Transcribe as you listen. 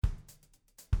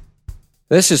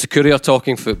This is the Courier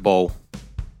Talking Football.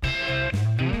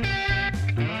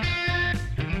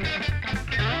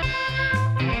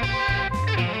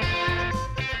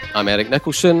 I'm Eric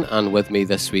Nicholson, and with me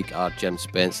this week are Jim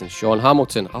Spence and Sean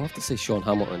Hamilton. I'll have to say Sean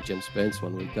Hamilton and Jim Spence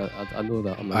one week. I know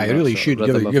that. I really should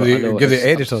give the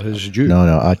editor his due.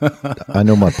 No, I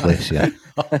know my place, yeah.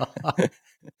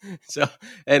 So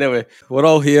anyway, we're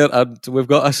all here, and we've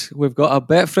got a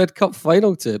Betfred Cup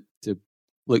final to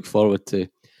look forward to.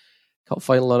 Cup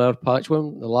final on our patch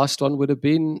one. The last one would have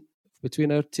been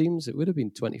between our teams. It would have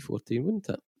been 2014, wouldn't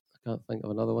it? I can't think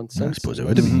of another one since. I suppose it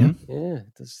would have been. Yeah,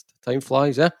 time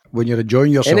flies, eh? When you're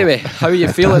enjoying yourself. Anyway, how are you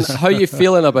feeling? How are you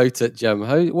feeling about it, Jim?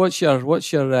 What's your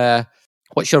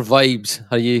vibes?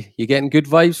 Are you getting good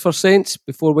vibes for Saints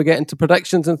before we get into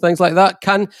predictions and things like that?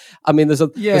 There's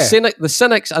the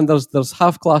cynics, and there's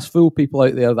half class fool people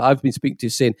out there that I've been speaking to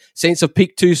saying Saints have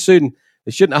peaked too soon. They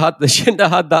shouldn't have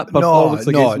had that performance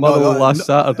against Motherwell last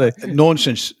Saturday.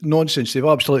 Nonsense. They've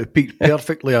absolutely peaked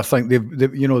perfectly. I think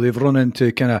they've run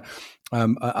into kind of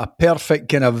a perfect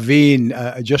kind of vein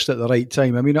just at the right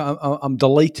time. I mean, I'm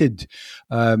delighted,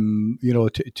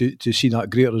 to see that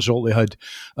great result they had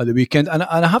at the weekend. And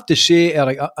I have to say,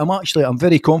 Eric, I'm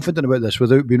very confident about this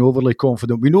without being overly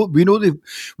confident. We know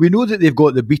that they've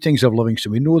got the beatings of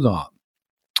Livingston. We know that.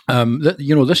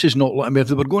 This is not. I mean, if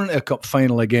they were going into a cup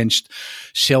final against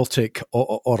Celtic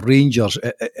or Rangers,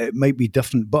 it might be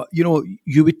different. But you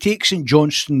would take St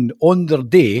Johnstone on their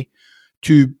day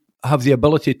to have the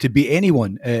ability to beat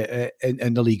anyone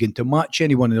in the league and to match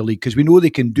anyone in the league, because we know they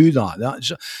can do that.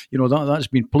 That's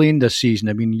been plain this season.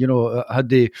 I mean, we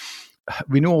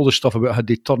know all the stuff about had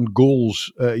they turned goals,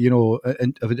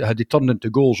 and had they turned into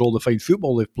goals all the fine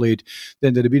football they've played,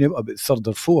 then they'd have been about third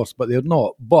or fourth, but they're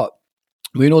not. But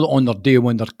we know that on their day,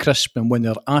 when they're crisp and when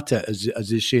they're at it, as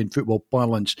they say in football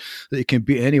parlance, that they can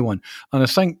beat anyone. And I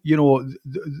think, the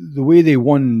way they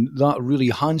won that really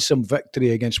handsome victory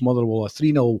against Motherwell, a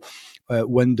 3-0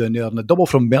 win down there, and a double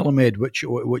from Melamed, which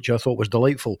I thought was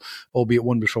delightful, albeit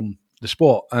one was from the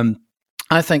spot.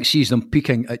 I think sees them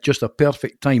peaking at just a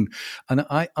perfect time. And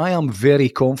I am very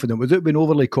confident, without being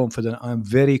overly confident, I'm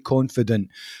very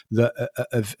confident that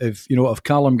if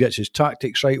Callum gets his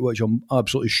tactics right, which I'm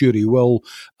absolutely sure he will,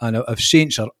 and if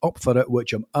Saints are up for it,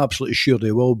 which I'm absolutely sure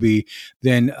they will be,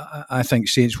 then I think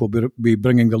Saints will be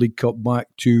bringing the League Cup back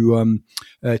to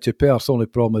Perth. The only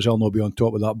problem is I'll not be on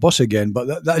top of that bus again,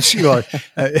 but that's maybe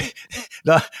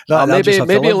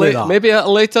at a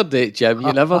later date, Jim.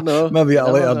 You never know. Maybe at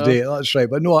a later date. That's right.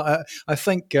 But no, I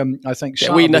think get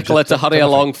wee Nicola to hurry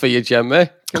along for you, Jim, eh?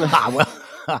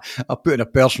 I'll put in a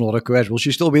personal request. Will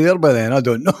she still be there by then? I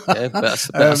don't know. Yeah, bit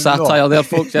of satire there,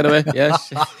 folks, anyway.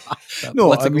 Yes.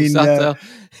 No, I mean,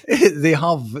 they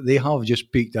have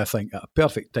just peaked, I think, at a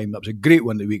perfect time. That was a great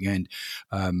one the weekend.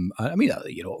 I mean,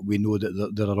 we know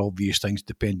that there are obvious things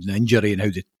depending on injury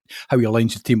and how he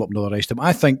lines the team up and all the rest of them.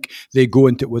 I think they go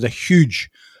into it with a huge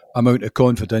amount of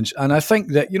confidence, and I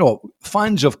think that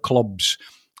fans of clubs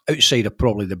outside of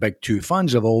probably the big two,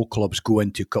 fans of all clubs go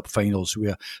into cup finals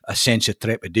with a sense of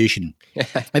trepidation.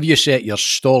 If you set your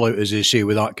stall out, as they say,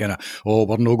 with that kind of,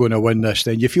 we're not going to win this,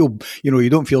 then you feel, you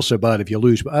don't feel so bad if you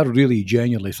lose. But I really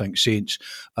genuinely think Saints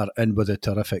are in with a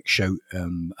terrific shout,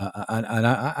 and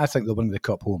I think they'll bring the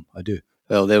cup home. I do.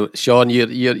 Well, Sean,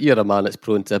 you're a man that's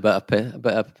prone to a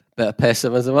bit of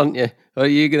pessimism, aren't you? Are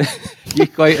you gonna you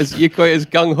quite as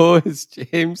gung ho as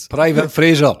James? Private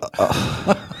Fraser.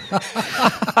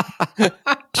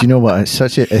 Do you know what? It's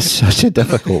such a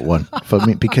difficult one for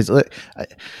me, because look,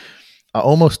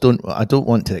 I don't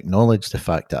want to acknowledge the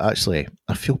fact that actually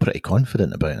I feel pretty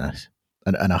confident about this.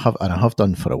 And I have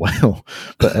done for a while,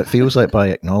 but it feels like by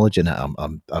acknowledging it,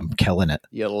 I'm killing it.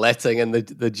 You're letting in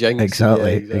the jinx.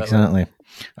 Exactly.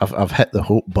 I've hit the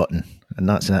hope button, and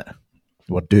that's it.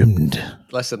 We're doomed.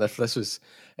 Listen, if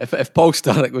Paul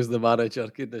Sturrock was the manager,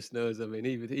 goodness knows, I mean,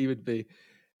 he would be.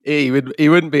 He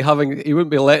wouldn't be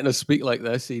letting us speak like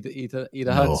this. He'd have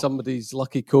had somebody's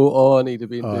lucky coat on. He'd have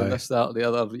been doing this, that, or the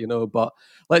other. But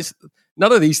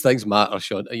none of these things matter,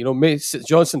 Sean. St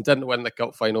Johnstone didn't win the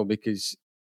cup final because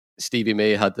Stevie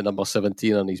May had the number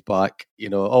 17 on his back.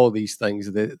 All these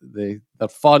things. They're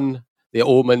fun. The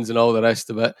omens and all the rest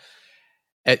of it.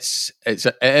 It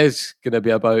is going to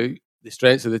be about the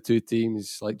strengths of the two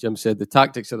teams, like Jim said, the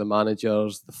tactics of the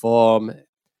managers, the form,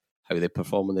 how they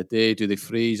perform on the day, do they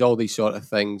freeze, all these sort of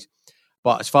things.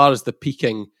 But as far as the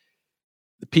peaking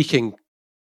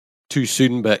too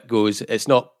soon bit goes, it's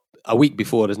not a week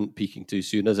before isn't peaking too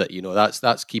soon, is it?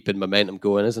 That's keeping momentum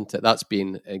going, isn't it? That's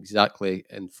being exactly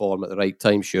in form at the right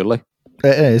time, surely.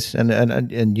 It is,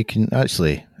 and you can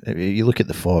actually, you look at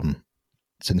the form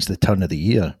since the turn of the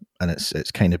year, and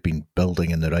it's kind of been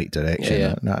building in the right direction.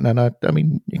 Yeah. And I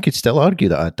mean, you could still argue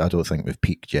that I don't think we've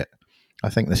peaked yet. I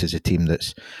think this is a team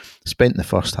that's spent the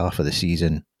first half of the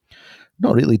season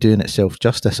not really doing itself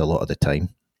justice a lot of the time.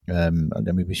 And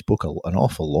I mean, we spoke an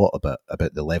awful lot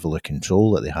about the level of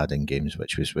control that they had in games,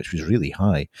 which was really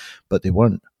high, but they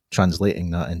weren't translating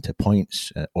that into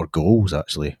points or goals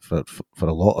actually for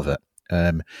a lot of it.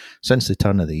 Since the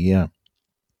turn of the year,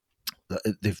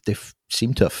 they've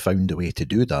seemed to have found a way to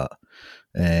do that,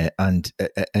 and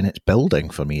it's building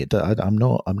for me. I'm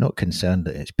not concerned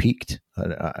that it's peaked.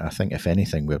 I think if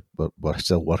anything, we're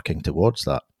still working towards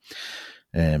that.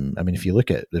 I mean, if you look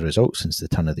at the results since the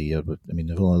turn of the year, I mean,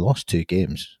 they've only lost 2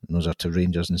 games, and those are to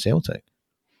Rangers and Celtic.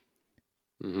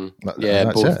 Mm-hmm.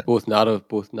 Yeah, both narrow.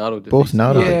 Both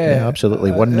narrow. Yeah,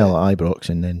 absolutely. 1-0 at Ibrox,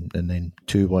 and then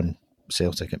 2-1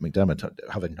 Celtic at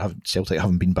McDermott. Celtic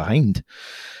haven't been behind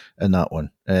in that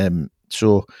one.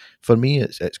 So for me,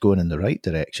 it's going in the right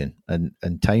direction,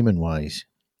 and timing wise,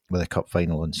 with a cup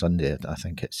final on Sunday, I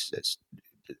think it's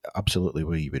absolutely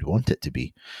where you would want it to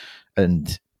be.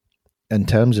 And in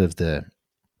terms of the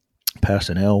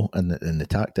personnel and the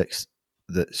tactics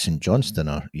that St Johnstone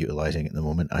are utilising at the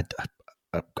moment,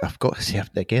 I've got to say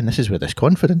again, this is where this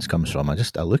confidence comes from. I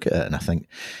look at it and I think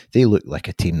they look like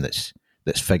a team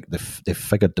they've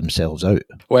figured themselves out.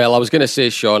 Well, I was going to say,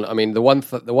 Sean, I mean, the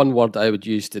one word I would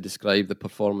use to describe the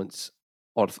performance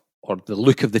or the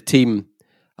look of the team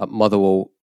at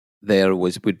Motherwell there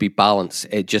would be balance.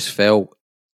 It just felt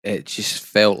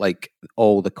like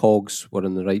all the cogs were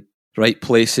in the right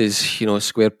places, you know,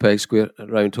 square pegs, square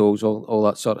round holes, all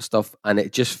that sort of stuff. And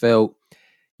it just felt,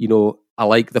 you know, I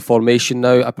like the formation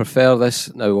now. I prefer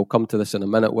this. Now we'll come to this in a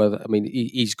minute. Where I mean,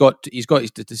 he's got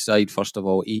to decide first of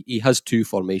all. He has 2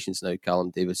 formations now, Callum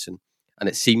Davidson, and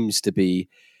it seems to be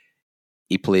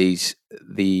he plays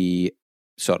the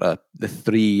sort of the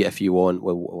 3, if you want.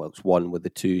 Well, it's 1 with the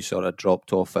 2 sort of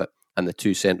dropped off it, and the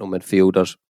 2 central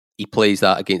midfielders. He plays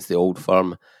that against the Old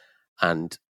Firm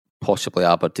and possibly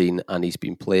Aberdeen, and he's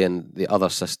been playing the other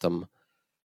system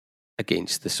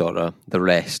against the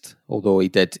rest. Although he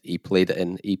played it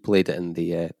in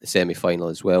the semi-final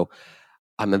as well.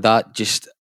 I mean, that just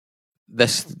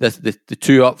the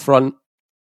 2 up front,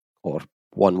 or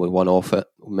 1 with 1 off it,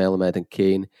 Melamed and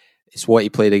Kane. It's what he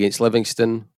played against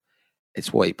Livingston.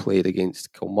 It's what he played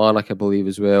against Kilmarnock, I believe,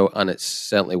 as well, and it's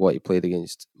certainly what he played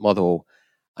against Motherwell.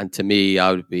 And to me,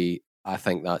 I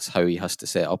think that's how he has to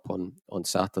set up on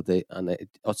Saturday and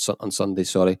on Sunday.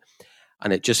 Sorry,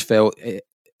 and it just felt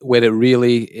where it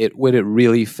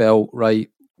really felt right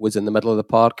was in the middle of the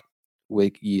park,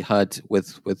 where you had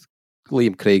with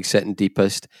Liam Craig sitting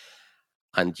deepest,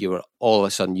 and you were all of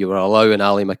a sudden allowing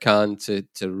Ali McCann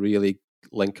to really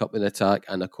link up in attack,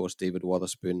 and of course David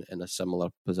Wotherspoon in a similar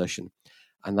position,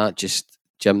 and that just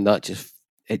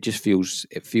feels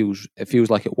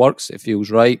like it works. It feels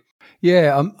right.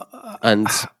 Yeah, and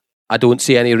I don't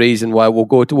see any reason why we'll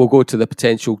go to the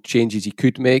potential changes he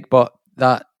could make. But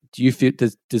that, do you feel,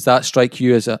 does that strike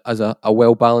you as a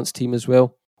well balanced team as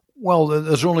well? Well,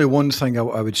 there's only one thing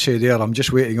I would say there. I'm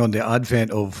just waiting on the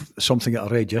advent of something that I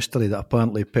read yesterday that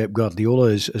apparently Pep Guardiola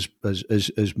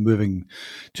is moving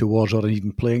towards, or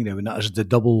even playing now, and that is the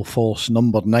double false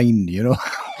number 9. You know,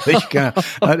 I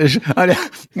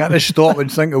had to stop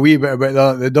and think a wee bit about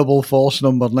that. The double false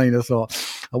number 9. I thought,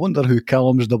 I wonder who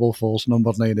Callum's double false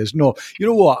number 9 is. No, you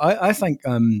know what? I think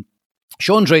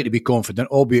Sean's right to be confident,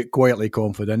 albeit quietly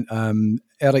confident.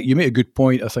 Eric, you made a good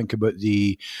point, I think, about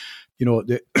the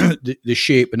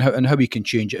shape and how we can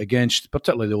change it against,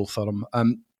 particularly the Old Firm.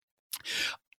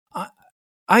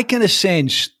 I kind of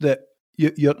sense that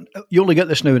you only get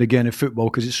this now and again in football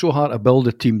because it's so hard to build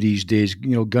a team these days.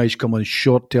 You know, guys come on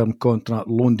short-term contract,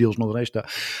 loan deals, and all the rest of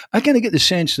it. I kind of get the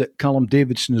sense that Callum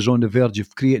Davidson is on the verge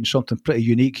of creating something pretty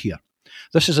unique here.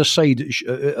 This is a side,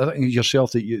 I think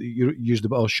yourself that you used,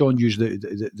 or Sean used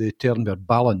the term there,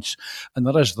 balance. And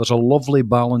there's a lovely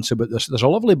balance about this. There's a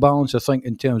lovely balance, I think,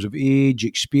 in terms of age,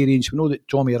 experience. We know that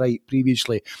Tommy Wright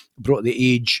previously brought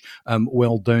the age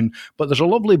well down. But there's a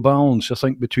lovely balance, I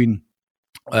think, between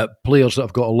players that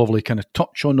have got a lovely kind of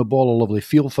touch on the ball, a lovely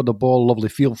feel for the ball, a lovely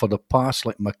feel for the pass,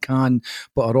 like McCann,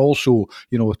 but are also,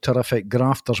 terrific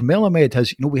grafters. Melamed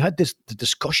has, we had the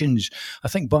discussions, I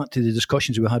think back to the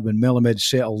discussions we had when Melamed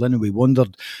settled in, and we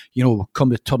wondered, come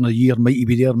the turn of the year, might he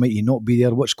be there, might he not be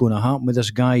there, what's going to happen with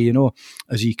this guy,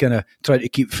 as he kind of tried to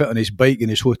keep fit on his bike in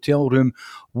his hotel room.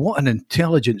 What an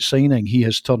intelligent signing he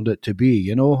has turned it to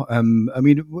be, I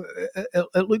mean,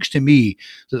 it looks to me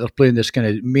that they're playing this kind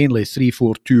of mainly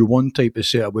 3-4-2-1 type of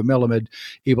setup with Melamed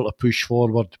able to push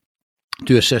forward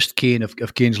to assist Kane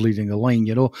if Kane's leading the line,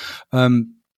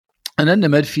 And in the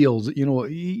midfield,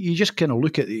 you just kind of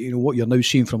look at what you're now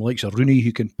seeing from likes of Rooney,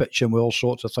 who can pitch in with all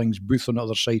sorts of things. Booth on the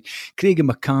other side, Craig and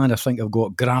McCann, I think, have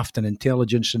got graft and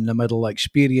intelligence in the middle,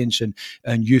 experience and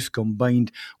youth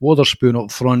combined. Wotherspoon up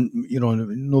front,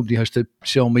 nobody has to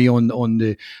sell me on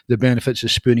the benefits of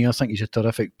Spoonie. I think he's a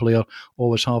terrific player,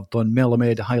 always have done.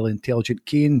 Melamed, highly intelligent.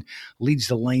 Kane leads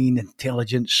the line,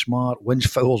 intelligent, smart, wins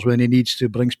fouls when he needs to,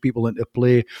 brings people into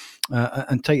play,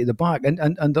 and tight at the back. And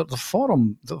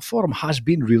the form has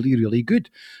been really, really good.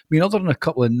 I mean, other than a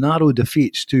couple of narrow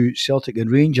defeats to Celtic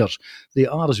and Rangers, they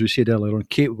are, as we said earlier on,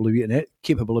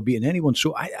 capable of beating anyone.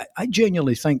 So I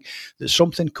genuinely think that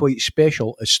something quite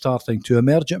special is starting to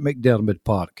emerge at McDiarmid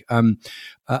Park. And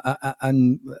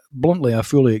bluntly, I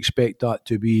fully expect that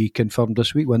to be confirmed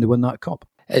this week when they win that cup.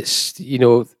 It's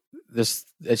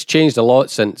it's changed a lot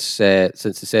since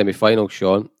the semi-final,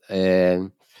 Sean.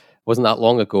 Wasn't that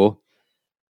long ago,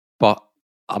 but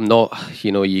I'm not.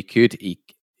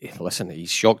 Listen,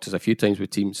 he's shocked us a few times with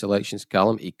team selections,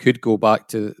 Callum. He could go back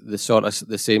to the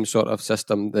same sort of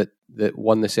system that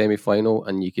won the semi-final,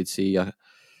 and you could see a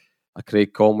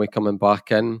Craig Conway coming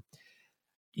back in.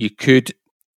 You could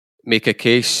make a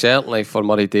case certainly for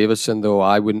Murray Davidson, though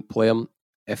I wouldn't play him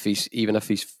if he's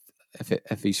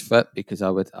fit, because I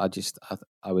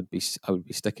would be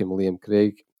sticking with Liam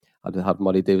Craig. I'd have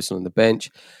Murray Davidson on the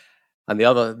bench. And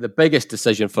the biggest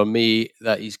decision for me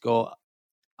that he's got,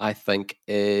 I think,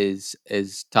 is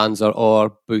Tanser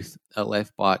or Booth at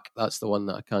left back. That's the one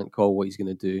that I can't call what he's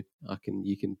going to do.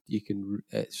 You can.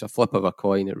 It's a flip of a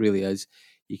coin. It really is.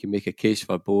 You can make a case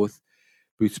for both.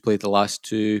 Booth's played the last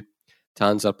two.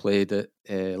 Tanser played at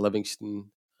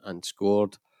Livingston and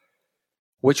scored.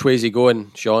 Which way is he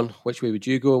going, Sean? Which way would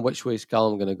you go? Which way is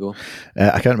Callum going to go?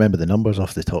 I can't remember the numbers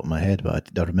off the top of my head, but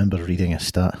I remember reading a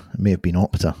stat. It may have been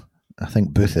Opta. I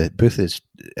think Booth is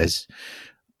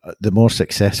the more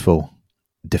successful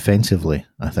defensively,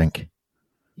 I think.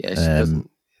 Yes,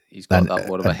 he's got that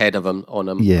more of a head of him on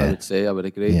him. Yeah, I would say. I would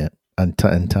agree. Yeah, and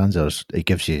Tanser's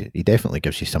he definitely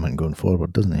gives you something going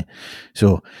forward, doesn't he?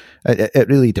 So it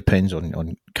really depends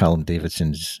on Callum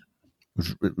Davidson's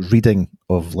reading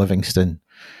of Livingston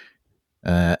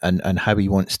and how he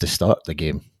wants to start the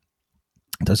game.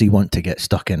 Does he want to get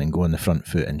stuck in and go on the front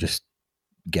foot and just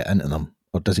get into them,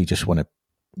 or does he just want to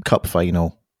cup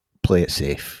final, play it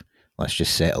safe? Let's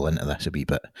just settle into this a wee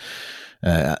bit.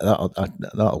 A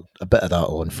bit of that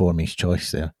will inform his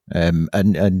choice there.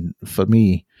 And for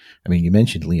me, I mean, you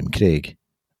mentioned Liam Craig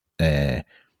and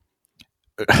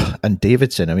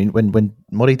Davidson. I mean, when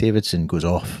Murray Davidson goes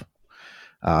off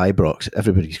at Ibrox,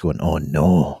 everybody's going, "Oh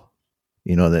no!"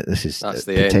 That this is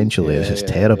potentially this is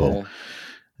terrible.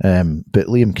 Yeah. But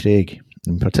Liam Craig,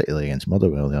 and particularly against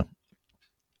Motherwell, there,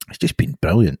 it's just been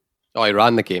brilliant. Oh, he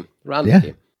ran the game. The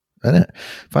game. Isn't it?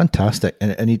 Fantastic.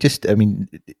 And he just, I mean,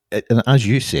 and as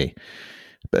you say,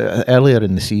 but earlier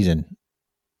in the season,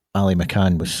 Ali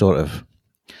McCann was sort of,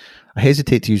 I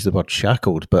hesitate to use the word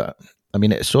shackled, but I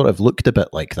mean, it sort of looked a bit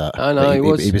like that. I know,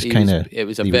 he was kind of... It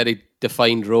was a very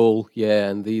defined role, yeah,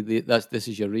 and this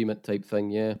is your remit type thing,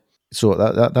 yeah. So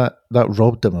that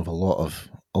robbed him of a lot of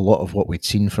what we'd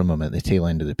seen from him at the tail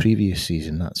end of the previous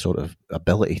season, that sort of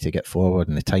ability to get forward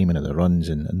and the timing of the runs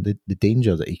and the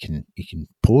danger that he can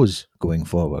pose going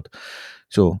forward.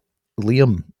 So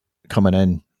Liam coming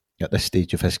in at this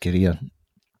stage of his career,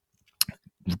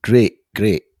 great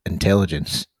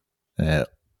intelligence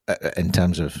in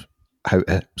terms of how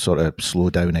to sort of slow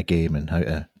down a game and how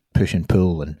to push and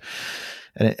pull and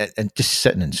just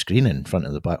sitting and screening in front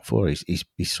of the back four. He's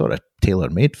sort of tailor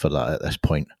made for that at this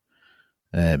point.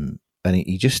 And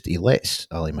he lets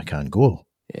Ali McCann go,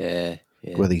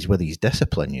 with his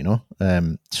discipline,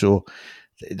 So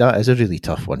that is a really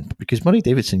tough one because Murray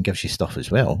Davidson gives you stuff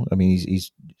as well. I mean,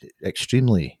 he's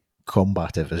extremely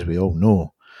combative, as we all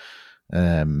know.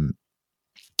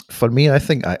 For me, I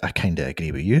think I kind of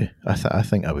agree with you. I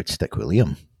think I would stick with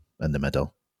Liam in the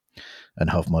middle and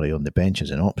have Murray on the bench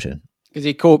as an option because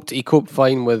he coped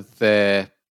fine with him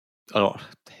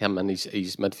and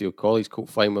his midfield colleagues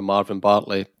coped fine with Marvin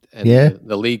Bartley in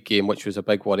the league game, which was a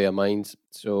big worry of mine.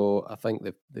 So I think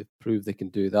they've proved they can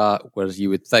do that. Whereas you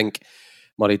would think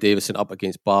Murray Davidson up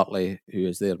against Bartley, who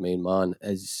is their main man,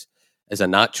 is a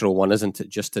natural one, isn't it?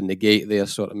 Just to negate their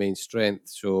sort of main strength.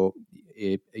 So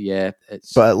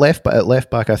it's. But at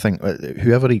left back, I think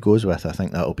whoever he goes with, I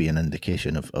think that'll be an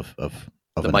indication of the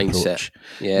an mindset. Approach.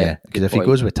 Yeah, because if he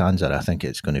goes with Tanser, I think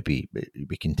it's going to be.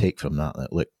 We can take from that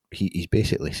look. He's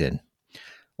basically saying,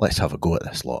 let's have a go at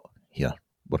this lot here.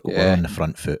 We're on the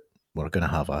front foot. We're going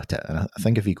to have at it. And I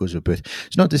think if he goes with Booth,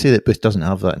 it's not to say that Booth doesn't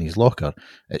have that in his locker.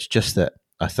 It's just that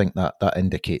I think that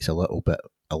indicates a little bit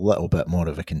a little bit more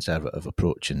of a conservative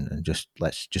approach and just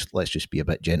let's just be a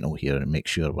bit gentle here and make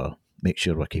sure we're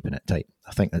keeping it tight.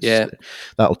 I think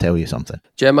that'll tell you something.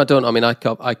 Jim, I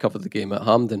covered the game at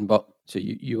Hampden, but so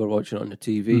you were watching it on the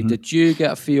TV. Mm-hmm. Did you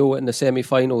get a feel in the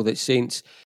semi-final that Saints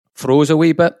froze a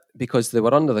wee bit because they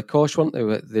were under the cosh, weren't they?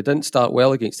 They didn't start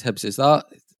well against Hibs. Is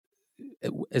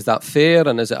that fair,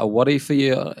 and is it a worry for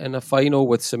you in a final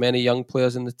with so many young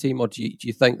players in the team, or do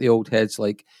you think the old heads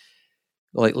like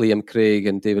Liam Craig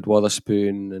and David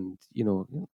Wotherspoon and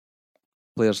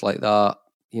players like that?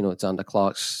 Zander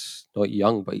Clark's not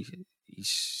young, but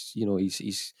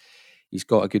he's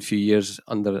got a good few years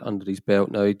under his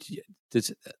belt now.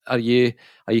 Are you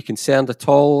concerned at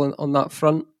all on that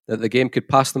front, that the game could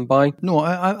pass them by? No,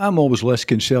 I'm always less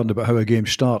concerned about how a game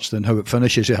starts than how it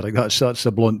finishes, Eric. That's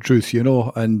the blunt truth,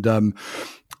 and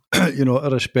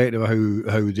irrespective of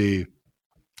how they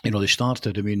they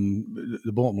started. I mean,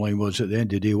 the bottom line was at the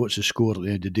end of the day, what's the score at the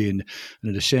end of the day? And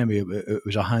in the semi, it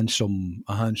was a handsome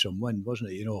win,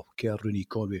 wasn't it? Kerr, Rooney,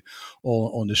 Conway,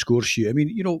 all on the score sheet. I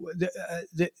mean,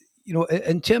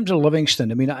 in terms of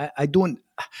Livingston, I mean, I don't,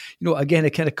 again, I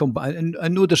kind of come back, and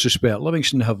no disrespect,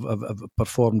 Livingston have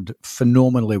performed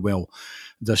phenomenally well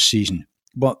this season,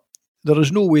 but there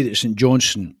is no way that St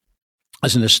Johnstone,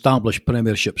 as an established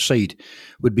Premiership side,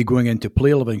 would be going into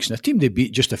play Livingston, a team they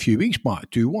beat just a few weeks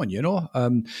back,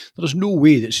 2-1, There's no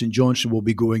way that St Johnstone will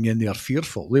be going in there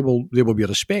fearful. They will be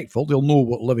respectful. They'll know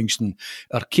what Livingston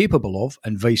are capable of,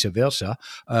 and vice versa.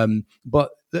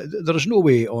 But there is no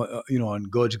way, on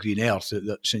God's green earth,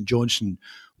 that St Johnstone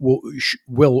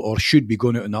will or should be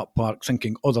going out in that park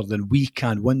thinking other than we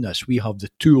can win this. We have the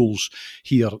tools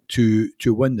here to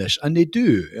win this, and they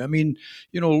do. I mean,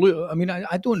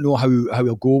 I don't know how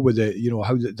he'll go with it.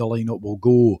 How the lineup will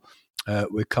go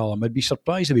with Callum. I'd be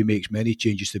surprised if he makes many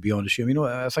changes, to be honest with you.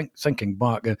 I think thinking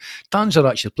back, Tanzer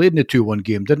actually played in the 2-1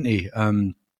 game, didn't he?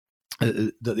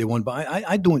 That they won, but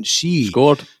I don't see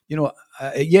scored.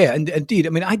 And indeed, I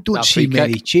mean, I don't see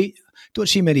many changes.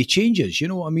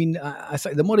 I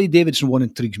think the Murray Davidson one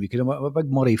intrigues me because I'm a big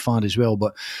Murray fan as well.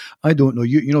 But I don't know.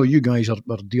 You guys are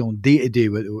dealing day to day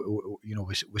with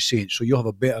Saints, so you'll have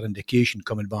a better indication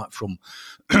coming back from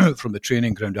the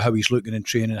training ground of how he's looking in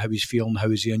training, how he's feeling, how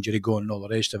is the injury going, and all the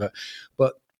rest of it.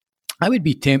 But I would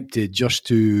be tempted just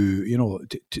to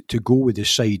go with the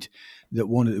side that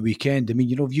won at the weekend. I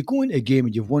mean, if you go into a game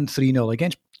and you've won 3-0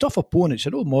 against tough opponents,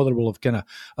 I know Motherwell have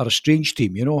are a strange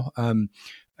team,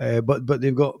 but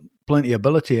they've got plenty of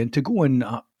ability. And to go in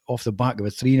off the back of a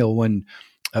 3-0 win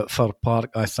at Fir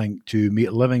Park, I think, to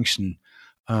meet Livingston,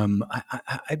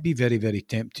 I'd be very, very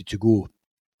tempted to go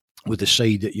with the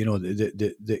side that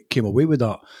that came away with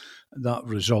that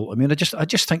result. I mean, I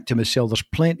just think to myself, there's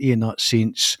plenty in that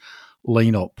Saints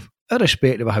lineup,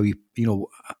 irrespective of how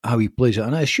he plays it,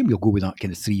 and I assume you'll go with that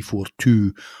kind of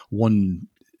 3-4-2-1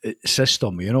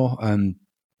 system,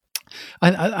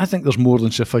 I think there's more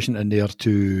than sufficient in there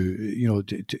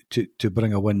to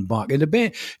bring a win back. And the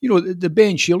bench,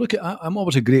 you look at. I'm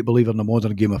always a great believer in the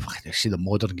modern game. I say the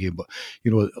modern game, but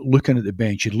looking at the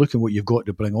bench and looking what you've got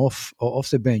to bring off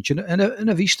the bench, and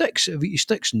if he sticks, and with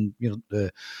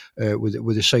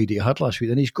the side that he had last week,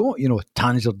 then he's got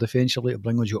Tanzer defensively to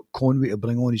bring on. He's got Conway to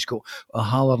bring on. He's got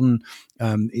Halloran.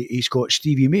 He's got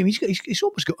Stevie May. He's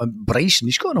almost got Bryson.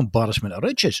 He's got an embarrassment of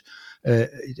riches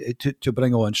to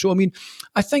bring on. So I mean,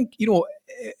 I think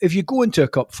if you go into a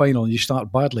cup final and you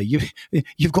start badly,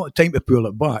 you've got time to pull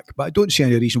it back. But I don't see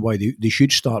any reason why they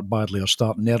should start badly or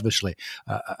start nervously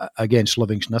against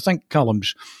Livingston. I think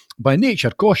Callum's by nature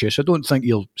cautious. I don't think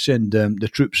he'll send the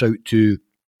troops out to.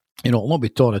 It'll not be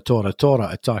Tora, attack.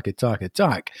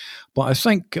 But I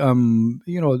think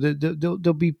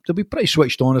they'll be pretty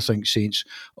switched on. I think Saints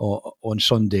on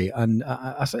Sunday, and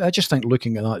I just think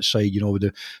looking at that side,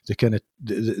 with the kind of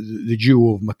the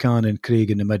duo of McCann and Craig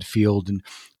in the midfield, and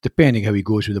depending how he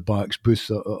goes with the backs,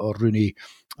 Booth or Rooney,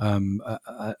 and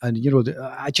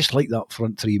I just like that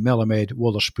front three: Melamed,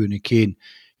 Wotherspoon, and Kane.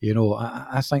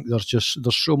 I think there's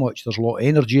so much. There's a lot of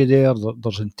energy there.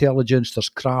 There's intelligence. There's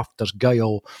craft. There's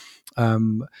guile.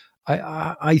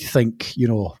 I think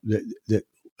that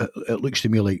it looks to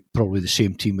me like probably the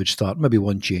same team would start. Maybe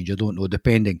one change. I don't know.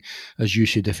 Depending, as you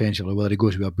say, defensively, whether he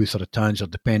goes with a Booth or a Tanzer,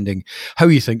 depending how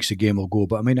he thinks the game will go.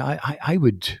 But I mean, I'd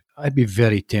be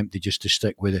very tempted just to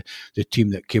stick with the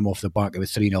team that came off the back of a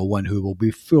 3-0 win, who will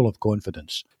be full of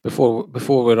confidence. Before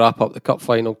we wrap up the cup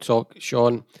final talk,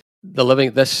 Sean. Are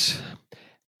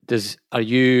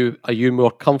you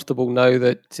more comfortable now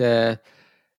that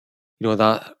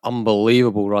that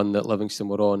unbelievable run that Livingston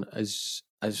were on has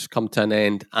come to an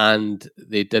end, and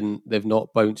they've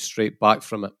not bounced straight back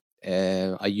from it?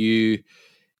 Are you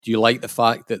do you like the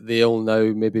fact that they'll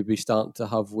now maybe be starting to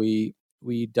have wee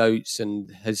doubts,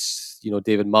 and his,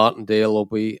 David Martindale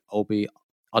will be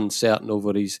uncertain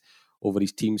over his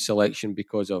team selection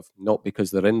not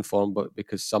because they're in form, but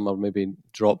because some are maybe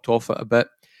dropped off it a bit.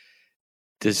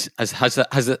 Has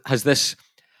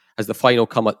the final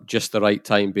come at just the right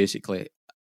time? Basically,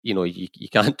 you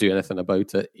can't do anything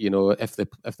about it. If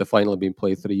the final had been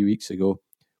played 3 weeks ago,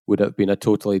 would it have been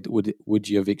would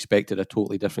you have expected a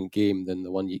totally different game than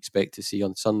the one you expect to see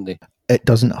on Sunday? It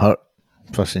doesn't hurt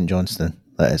for St Johnstone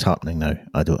that it's happening now.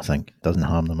 I don't think it doesn't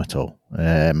harm them at all.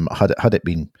 Had it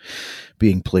been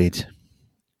being played,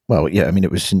 well, yeah, I mean,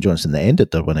 it was St Johnstone that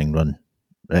ended their winning run,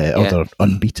 or their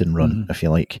unbeaten run, if you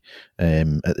like,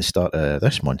 at the start of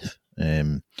this month,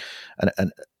 and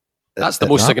that's the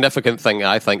most significant thing,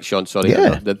 I think, Sean. Sorry,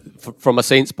 from a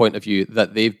Saints point of view,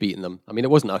 that they've beaten them. I mean, it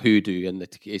wasn't a hoodoo in the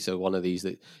case of one of these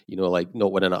that like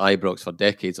not winning at Ibrox for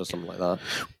decades or something like that.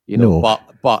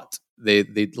 But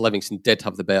Livingston did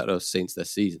have the better of Saints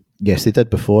this season. Yes, they did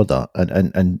before that,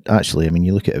 and actually, I mean,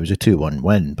 you look at it was a 2-1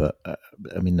 win, but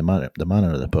I mean the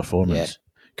manner of the performance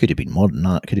could have been more than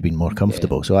that. Could have been more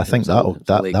comfortable. So I think that'll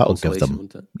give them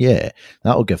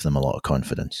that'll give them a lot of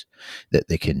confidence that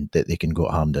they can go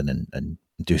to Hampden and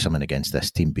do something against this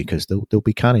team, because they'll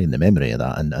be carrying the memory of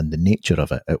that and the nature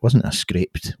of it. It wasn't a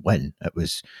scraped win. It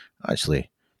was actually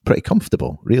pretty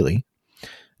comfortable, really.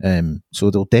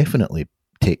 So they'll definitely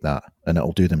take that, and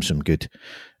it'll do them some good.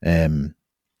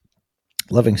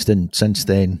 Livingston since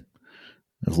then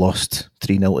have lost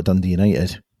 3-0 to Dundee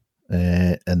United,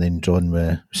 and then drawn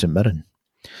with St Mirren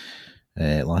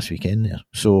last weekend there.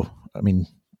 So I mean,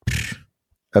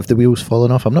 have the wheels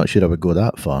fallen off? I'm not sure I would go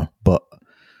that far, but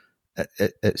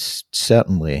it's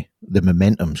certainly the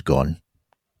momentum's gone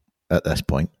at this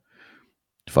point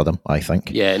for them, I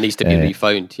think. Yeah, it needs to be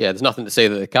refound. Yeah, there's nothing to say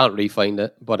that they can't refind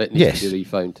it, but it needs to be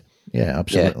refound. Yeah,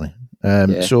 absolutely.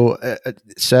 So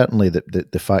certainly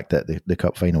the fact that the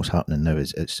cup final's happening now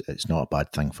it's not a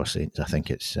bad thing for Saints. I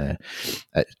think it's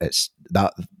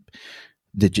that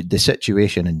the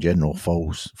situation in general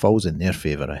falls in their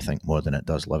favour, I think, more than it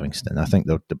does Livingston. I think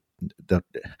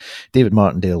David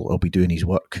Martindale will be doing his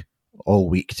work all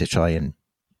week to try and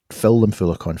fill them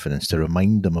full of confidence, to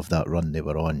remind them of that run they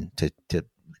were on, to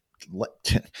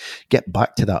get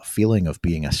back to that feeling of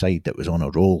being a side that was on a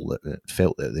roll, that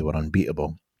felt that they were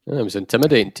unbeatable. Yeah, it was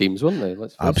intimidating teams, weren't they?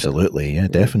 Absolutely, yeah,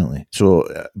 definitely.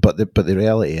 So, but the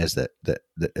reality is that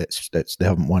it's they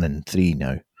haven't won in 3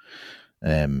 now,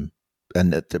 and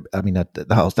I mean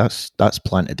that's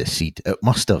planted a seed. It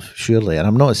must have, surely, and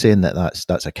I'm not saying that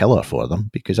that's a killer for them,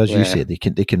 because as you say, they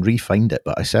can refind it.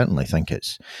 But I certainly think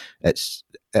it has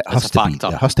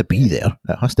to be there.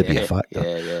 It has to be a factor.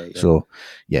 Yeah. So,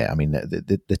 I mean,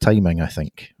 the timing, I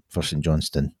think, for St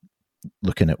Johnstone,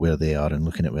 looking at where they are and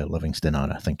looking at where Livingston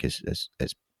are, I think is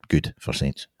good for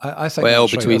Saints. I think. Well,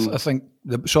 between right. I think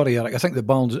Eric. I think the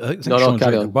balance. I think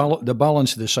the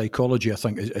balance of the psychology, I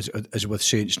think, is with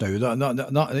Saints now.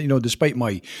 Not despite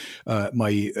my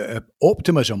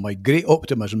optimism, my great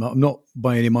optimism. I'm not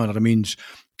by any manner of means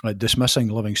dismissing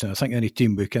Livingston. I think any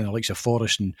team with kind of likes of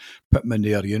Forrest and Pittman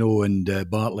there, and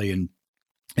Bartley and.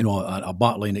 A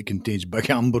back line that contains Big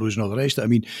Ambrose and all the rest of it. I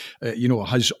mean,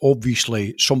 has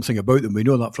obviously something about them. We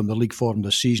know that from the league form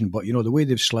this season, but, the way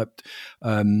they've slipped,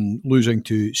 losing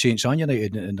to Saints and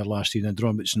United in their last season and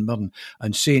drawn with St Mirren,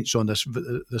 and Saints on this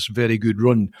very good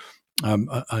run, and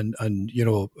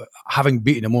having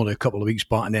beaten them only a couple of weeks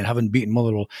back and then having beaten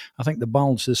Motherwell, I think the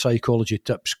balance of the psychology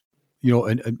tips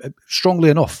and strongly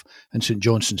enough in St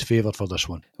Johnstone's favour for this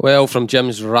one. Well, from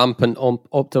Jim's rampant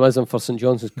optimism for St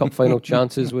Johnstone's cup final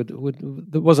chances,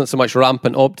 there wasn't so much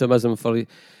rampant optimism for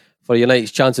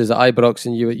United's chances at Ibrox,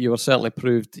 and you were certainly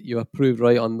proved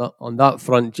right on that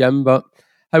front, Jim. But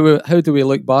how do we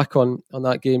look back on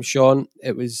that game, Sean?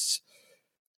 It was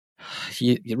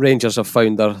Rangers have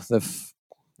found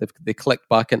they clicked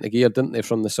back into gear, didn't they,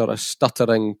 from the sort of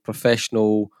stuttering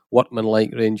professional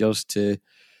workman-like Rangers to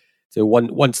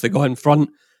once they got in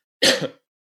front,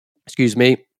 excuse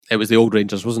me, it was the old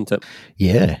Rangers, wasn't it?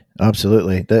 Yeah,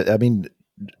 absolutely. I mean,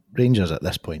 Rangers at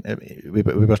this point, we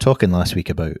were talking last week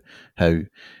about how,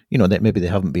 that maybe they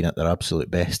haven't been at their absolute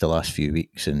best the last few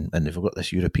weeks, and they've got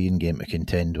this European game to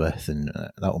contend with, and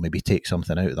that will maybe take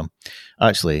something out of them.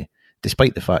 Actually,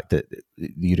 despite the fact that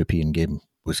the European game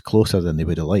was closer than they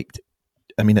would have liked,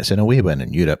 I mean, it's an away win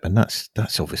in Europe, and that's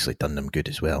obviously done them good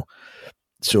as well.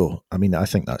 So, I mean, I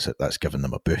think that's given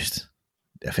them a boost,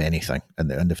 if anything,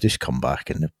 and they've just come back,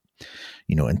 and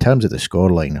in terms of the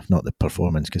scoreline, if not the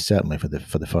performance, because certainly for the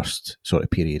first sort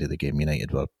of period of the game,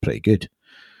 United were pretty good.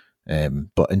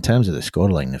 But in terms of the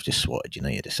scoreline, they've just swatted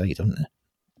United aside, haven't they?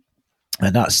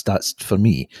 And that's for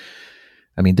me.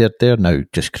 I mean, they're now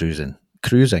just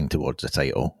cruising towards the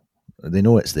title. They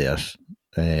know it's theirs.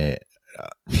 I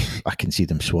can see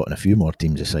them swatting a few more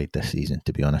teams aside this season,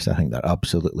 to be honest. I think they're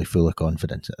absolutely full of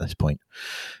confidence at this point.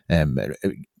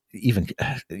 Even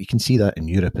you can see that in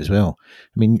Europe as well.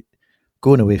 I mean,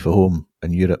 going away for home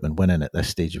in Europe and winning at this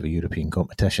stage of a European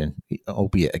competition,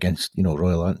 albeit against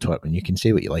Royal Antwerp, and you can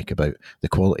say what you like about the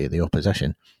quality of the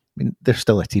opposition. I mean, they're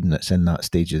still a team that's in that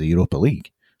stage of the Europa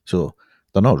League, so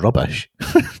they're not rubbish.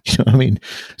 Do you know what I mean?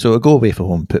 So go away for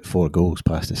home, put 4 goals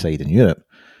past the side in Europe.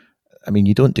 I mean,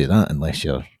 you don't do that unless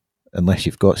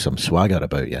you've got some swagger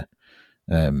about you,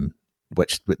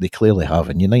 which they clearly have.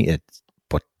 And United,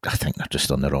 but I think they're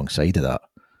just on the wrong side of that,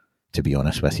 to be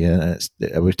honest with you. And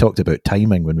we talked about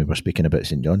timing when we were speaking about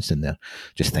St Johnstone there.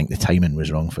 Just think the timing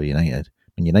was wrong for United.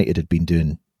 And United had been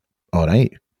doing all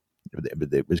right.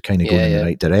 It was kind of going in the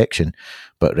right direction.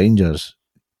 But Rangers,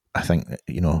 I think,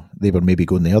 they were maybe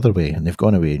going the other way, and they've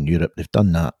gone away in Europe. They've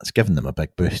done that. It's given them a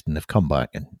big boost, and they've come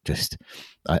back and just,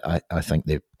 I think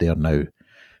they are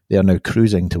now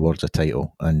cruising towards a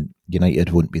title, and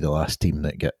United won't be the last team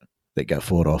that get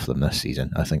 4 off them this season.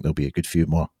 I think there'll be a good few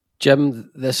more. Jim,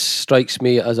 this strikes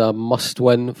me as a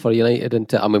must-win for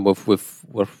United. I mean,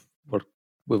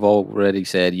 we've already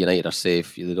said United are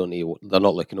safe. They don't need. They're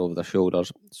not looking over their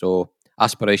shoulders. So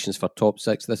aspirations for top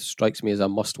 6. This strikes me as a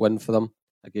must-win for them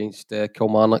against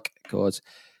Kilmarnock, because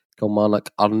Kilmarnock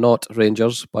are not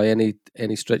Rangers by any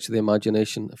stretch of the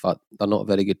imagination. In fact, they're not a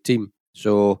very good team.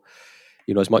 So,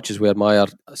 as much as we admire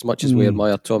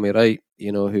Tommy Wright,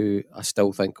 who I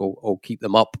still think will keep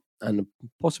them up and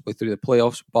possibly through the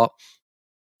playoffs, but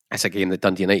it's a game that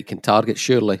Dundee United can target,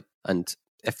 surely. And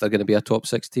if they're going to be a top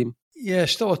 6 team. Yeah,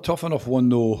 still a tough enough one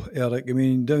though, Eric. I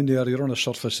mean, down there you're on a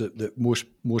surface that most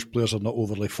players are not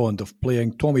overly fond of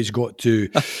playing. Tommy's got to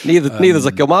neither's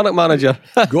a Kilmarnock manager.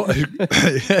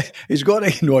 He's got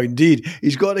to, no, indeed,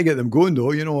 he's got to get them going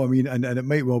though. I mean, and it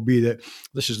might well be that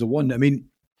this is the one. I mean,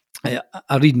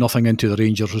 I read nothing into the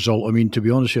Rangers result. I mean, to be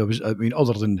honest with you,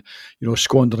 other than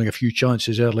squandering a few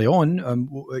chances early on,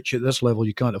 which at this level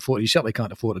you can't afford. You certainly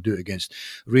can't afford to do it against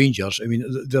Rangers. I mean,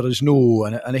 there is no,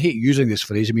 and I hate using this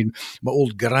phrase. I mean, my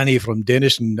old granny from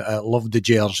Denison loved the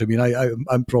Gers. I mean,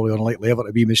 I'm probably unlikely ever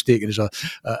to be mistaken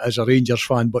as a Rangers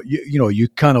fan, but you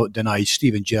cannot deny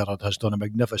Steven Gerrard has done a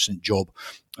magnificent job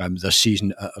this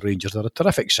season at Rangers. They're a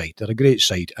terrific side. They're a great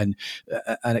side, and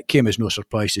it came as no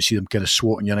surprise to see them kind of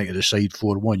swatting United aside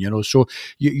 4-1. So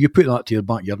you put that to the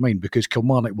back of your mind, because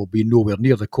Kilmarnock will be nowhere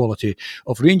near the quality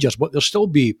of Rangers, but they'll still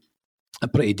be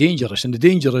pretty dangerous. And the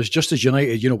danger is, just as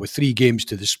United, with 3 games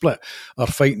to the split, are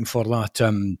fighting for that.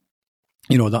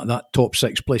 That top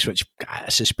 6 place, which I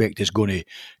suspect is going to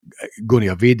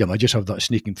evade them. I just have that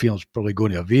sneaking feeling it's probably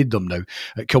going to evade them now.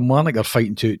 Kilmarnock are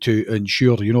fighting to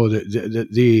ensure,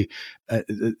 that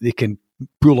they can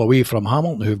pull away from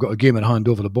Hamilton, who've got a game in hand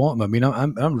over the bottom. I mean,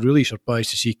 I'm really surprised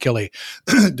to see Killie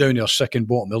down there second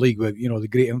bottom of the league with the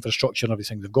great infrastructure and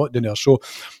everything they've got down there. So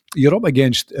you're up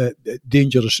against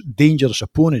dangerous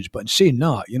opponents. But in saying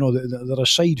that, they're a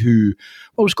side who,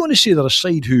 I was going to say they're a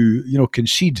side who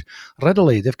concede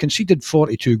readily. They've conceded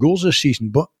 42 goals this season,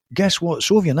 but guess what?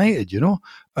 So have United,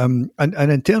 and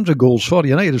in terms of goals for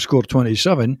United have scored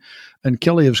 27 and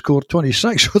Killie have scored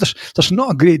 26. So there's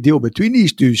not a great deal between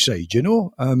these two sides,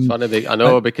 Funny, I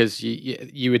know, because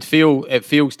you would feel, it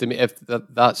feels to me, if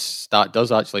that stat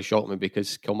does actually shock me,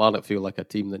 because Kilmarnock feel like a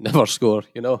team that never score,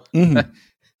 Mm-hmm.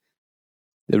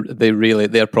 They really,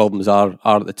 their problems are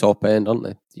at the top end, aren't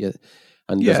they? Yeah.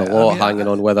 And there's a lot hanging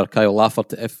on whether Kyle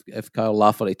Lafferty, if Kyle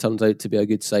Lafferty turns out to be a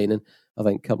good signing, I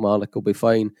think Kilmarnock will be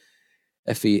fine.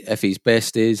 If his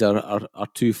best days are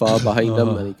too far behind him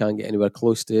and he can't get anywhere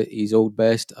close to his old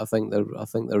best, I think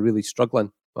they're really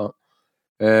struggling. But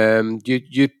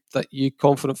you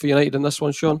confident for United in this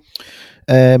one, Sean?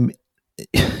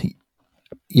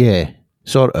 Yeah,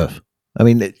 sort of. I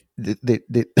mean,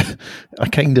 they are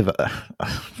kind of.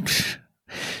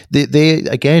 They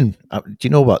again. Do you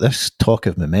know what? This talk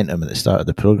of momentum at the start of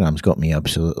the program's got me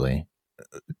absolutely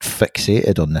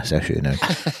fixated on this issue now,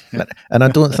 and I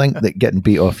don't think that getting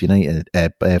beat off Rangers,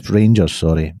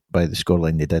 by the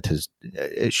scoreline they did,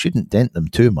 it shouldn't dent them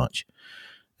too much,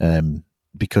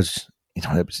 because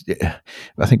I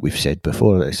think we've said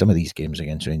before, some of these games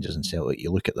against Rangers and Celtic,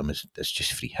 you look at them as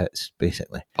just free hits,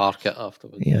 basically. Park it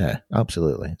afterwards. Yeah,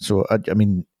 absolutely. So I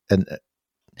mean, in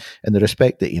the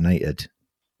respect that United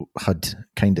had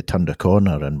kind of turned a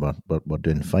corner and were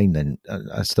doing fine, then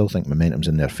I still think momentum's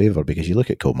in their favour, because you look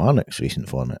at Kilmarnock's recent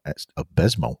form, it's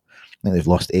abysmal. I think they've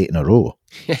lost 8 in a row.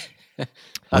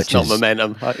 That's not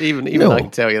momentum. Even no, I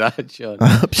can tell you that, John.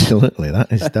 Absolutely,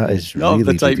 that is not really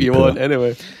the type you want,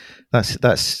 anyway.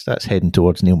 That's heading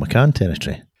towards Neil McCann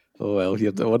territory. Oh well,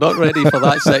 we're not ready for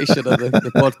that section of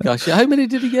the podcast. How many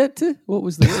did he get to? What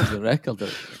was the record?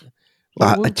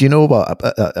 Do you know what?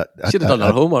 Should have done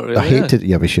our homework. Really, I hate to.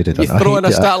 Yeah, we should have done. You throw in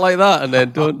a stat like that and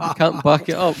then can't back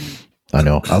it up. I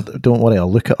know. Don't worry,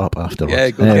 I'll look it up afterwards. Yeah,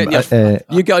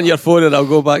 you get on your phone and I'll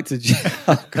go back to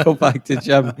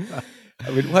Jim. I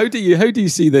mean, how do you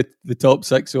see the top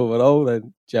 6 overall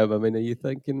then, Jim? I mean, are you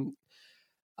thinking?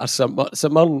 Are St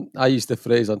Mirren, I used the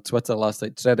phrase on Twitter last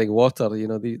night, treading water. You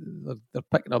know, they're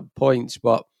picking up points,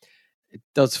 but it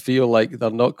does feel like they're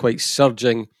not quite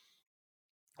surging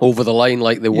over the line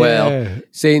like they were.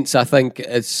 Saints, I think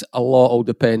it's a lot will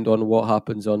depend on what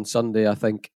happens on Sunday. I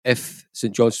think if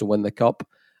St Johnstone win the cup,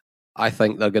 I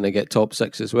think they're going to get top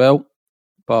 6 as well.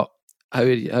 But how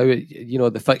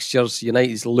the fixtures,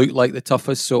 United's look like the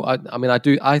toughest. So I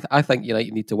think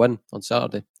United need to win on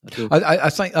Saturday. I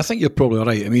think you're probably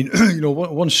right. I mean,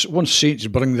 once Saints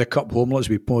bring the cup home, let's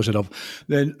be positive,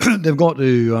 then they've got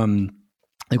to.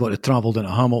 They've got to travel down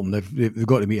to Hamilton. They've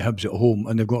got to meet Hibs at home,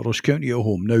 and they've got Ross County at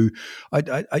home. Now,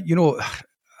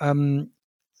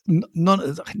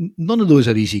 none of those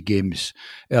are easy games,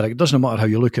 Eric. It doesn't matter how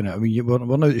you're looking at it. I mean, we're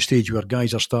now at the stage where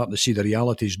guys are starting to see the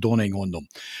realities dawning on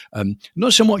them.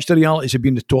 Not so much the realities of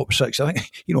being the top 6. I think,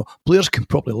 players can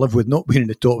probably live with not being in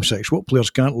the top 6. What players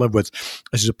can't live with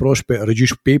is the prospect of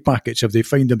reduced pay packets if they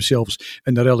find themselves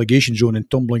in the relegation zone and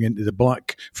tumbling into the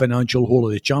black financial hole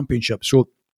of the Championship. So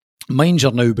minds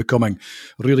are now becoming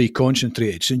really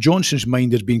concentrated. St Johnstone's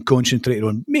mind has been concentrated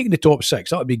on making the top 6.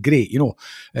 That would be great,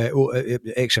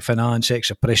 extra finance,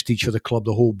 extra prestige for the club,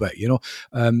 the whole bit,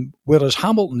 whereas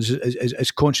Hamilton's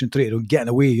is concentrated on getting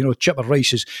away. Chipper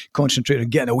Rice is concentrated on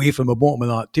getting away from the bottom of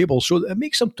that table. So it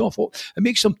makes them tough. It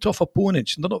makes them tough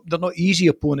opponents. They're not easy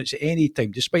opponents at any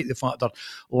time, despite the fact they're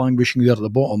languishing there at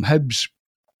the bottom. Hibs.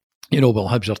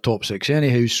 Hibs are top 6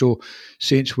 anyhow, so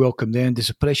Saints welcome then. Does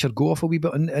the pressure go off a wee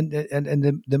bit in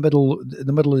the middle of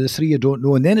the 3? I don't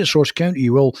know. And then it's Ross County.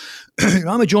 Well,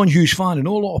 I'm a John Hughes fan, and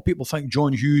a lot of people think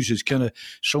John Hughes is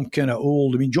some kind of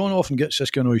old. I mean, John often gets this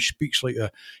he speaks like a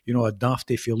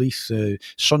dafty Leith,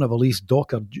 son of a Leith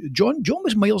docker. John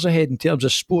was miles ahead in terms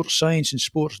of sports science and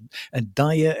sports and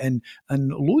diet and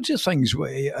loads of things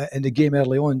in the game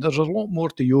early on. There's a lot more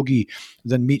to Yogi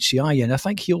than meets the eye, and I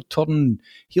think he'll turn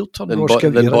than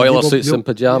boiler suits and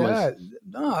pajamas.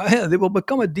 They will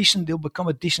become a decent. They'll become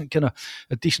a decent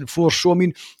force. So I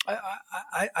mean,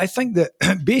 I think that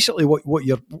basically what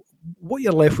you're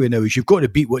left with now is you've got to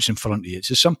beat what's in front of you. It's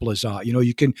as simple as that.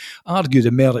 You can argue the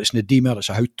merits and the demerits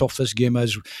of how tough this game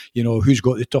is. Who's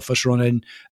got the toughest run in.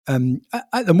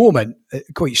 At the moment,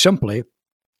 quite simply,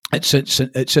 it's in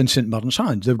St Mirren's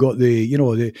hands. They've got the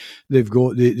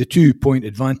 2-point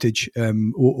advantage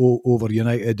over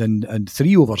United and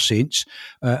 3 over Saints,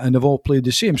 and they've all played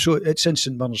the same. So it's in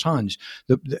St Mirren's hands.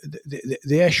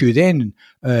 The issue then,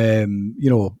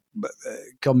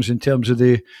 comes in terms of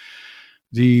the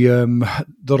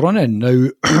run-in. Now,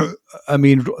 I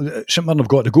mean, St Mirren have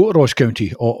got to go to Ross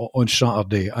County on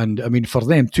Saturday, and I mean, for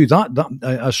them too, that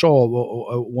I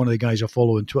saw one of the guys I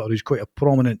follow on Twitter who's quite a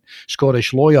prominent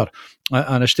Scottish lawyer,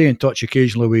 and I stay in touch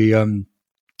occasionally with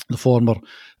the former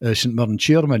St Mirren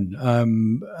chairman,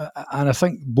 and I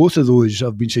think both of those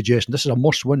have been suggesting this is a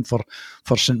must-win for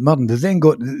St Mirren. They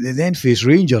then face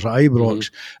Rangers at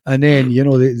Ibrox, and then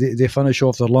they finish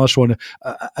off their last one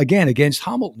again against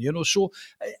Hamilton. So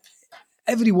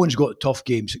everyone's got tough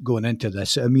games going into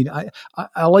this. I mean,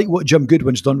 I like what Jim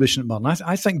Goodwin's done with St Mirren.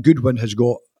 I think Goodwin has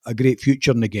got a great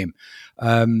future in the game.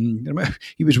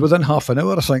 He was within half an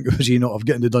hour, I think, was he not, of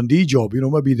getting the Dundee job?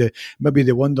 Maybe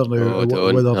they wonder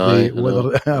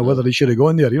now whether he should have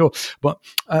gone there. But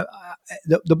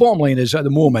the bottom line is, at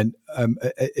the moment,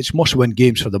 it's must-win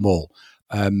games for them all.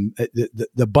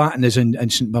 The baton is in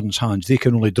St Mirren's hands. They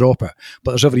can only drop it,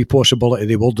 but there's every possibility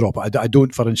they will drop it. I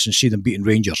don't, for instance, see them beating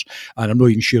Rangers, and I'm not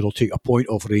even sure they'll take a point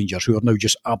off Rangers, who are now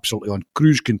just absolutely on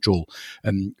cruise control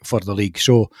for the league.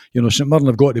 So, St Mirren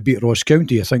have got to beat Ross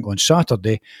County, I think, on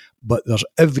Saturday, but there's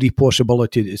every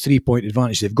possibility that the 3-point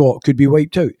advantage they've got could be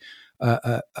wiped out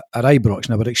at Ibrox,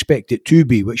 and I would expect it to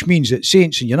be, which means that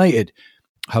Saints and United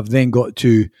have then got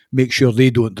to make sure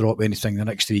they don't drop anything in the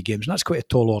next 3 games, and that's quite a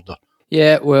tall order.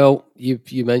 Yeah, well, you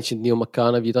mentioned Neil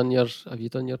McCann. Have you done your? I'll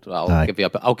give you a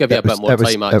bit more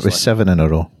time. Actually, it was 7 in a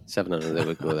row. 7 in a row. There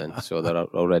we go then. So they're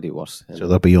already worse. So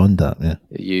they're beyond that. Yeah.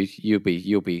 You'll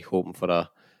be hoping for a.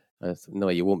 No,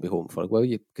 you won't be hoping for it, will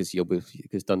you? Because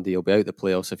Dundee will be out the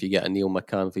playoffs if you get a Neil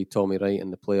McCann v Tommy Wright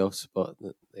in the playoffs. But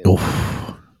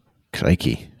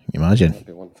crikey! Can you imagine?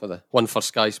 One for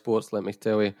Sky Sports. Let me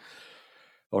tell you.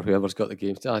 Or whoever's got the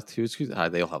games. They'll have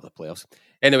the playoffs.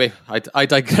 Anyway, I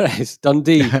digress.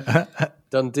 Dundee.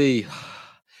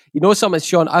 You know something,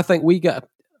 Sean? I think we get...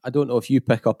 I don't know if you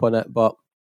pick up on it, but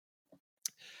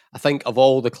I think of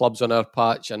all the clubs on our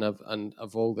patch and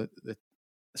of all the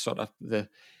sort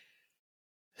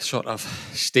of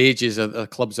stages that the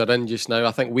clubs are in just now,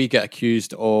 I think we get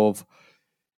accused of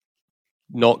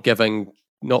not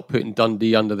putting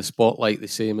Dundee under the spotlight the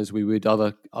same as we would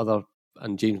other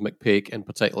and James McPake in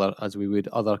particular, as we would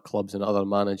other clubs and other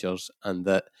managers, and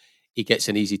that he gets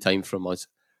an easy time from us.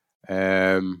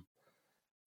 And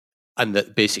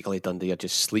that basically Dundee are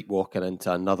just sleepwalking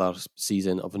into another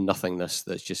season of nothingness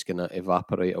that's just going to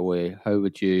evaporate away. How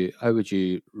would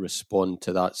you respond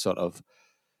to that sort of...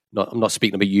 I'm not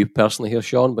speaking about you personally here,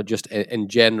 Sean, but just in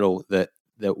general, that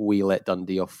we let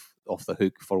Dundee off the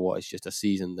hook for what is just a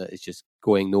season that is just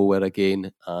going nowhere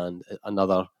again, and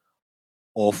another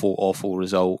awful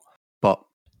result. But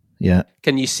yeah,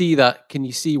 can you see that? Can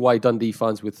you see why Dundee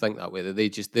fans would think that way?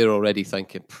 That they're already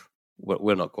thinking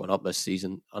we're not going up this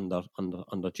season under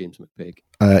James McPake.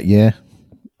 Yeah,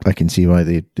 I can see why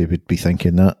they would be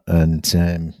thinking that,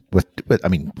 and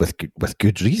with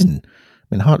good reason.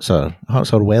 I mean, Hearts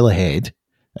are well ahead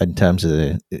in terms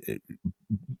of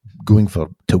going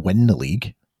to win the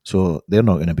league, so they're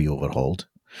not going to be overhauled.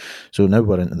 So now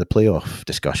we're into the playoff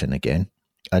discussion again,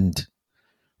 and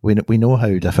we know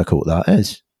how difficult that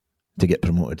is to get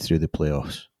promoted through the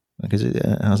playoffs, because it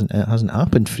hasn't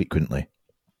happened frequently.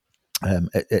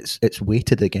 It's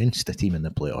weighted against the team in the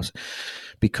playoffs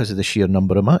because of the sheer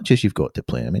number of matches you've got to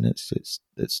play. I mean,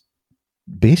 it's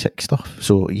basic stuff.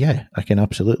 So yeah, I can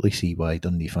absolutely see why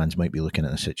Dundee fans might be looking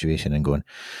at the situation and going,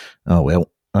 "Oh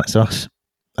well, that's us.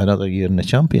 Another year in the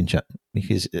Championship."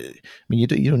 Because I mean, you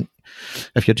don't.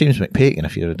 If you're James McPake and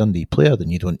if you're a Dundee player, then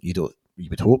you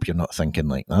would hope you're not thinking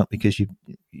like that, because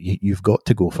you've got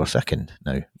to go for second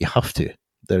now. You have to.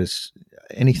 There's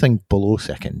anything below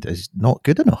second is not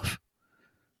good enough.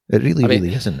 It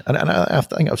really isn't. And I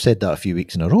think I've said that a few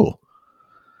weeks in a row.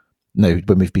 Now,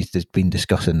 when we've been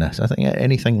discussing this, I think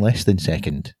anything less than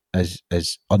second is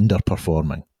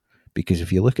underperforming, because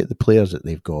if you look at the players that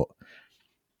they've got,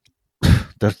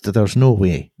 there's no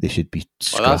way they should be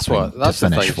scrapping to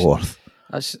finish fourth.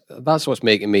 That's what's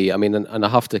making me. I mean, and I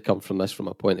have to come from this from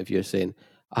a point of view saying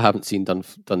I haven't seen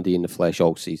Dundee in the flesh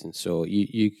all season. So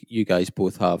you guys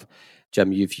both have.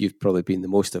 Jim, you've probably been the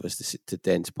most of us to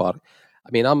Dens Park.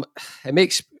 I mean, it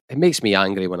makes me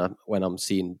angry when I'm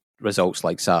seeing results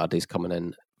like Saturday's coming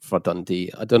in for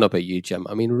Dundee. I don't know about you, Jim.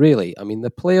 I mean, really, the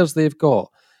players they've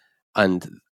got, and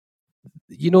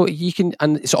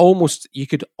it's almost, you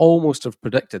could almost have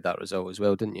predicted that result as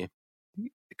well, didn't you?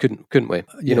 Couldn't we?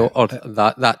 Or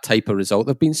that type of result.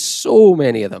 There've been so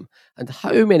many of them, and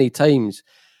how many times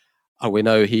are we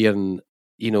now hearing,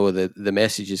 the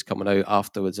messages coming out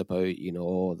afterwards about,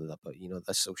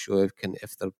 this will show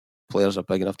if the players are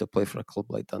big enough to play for a club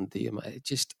like Dundee.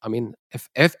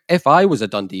 If I was a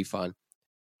Dundee fan,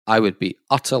 I would be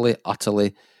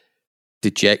utterly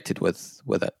dejected with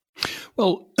it.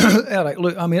 Well, Eric,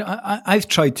 look, I've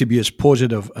tried to be as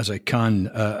positive as I can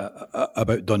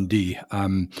about Dundee.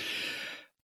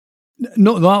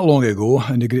 Not that long ago,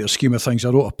 in the greater scheme of things,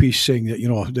 I wrote a piece saying that,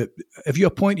 that if you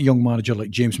appoint a young manager like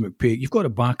James McPake, you've got to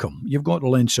back him. You've got to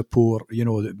lend support.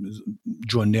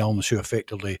 John Nelms, who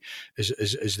effectively is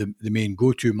the main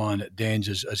go-to man at Dens,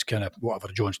 as kind of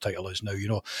whatever John's title is now,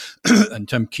 and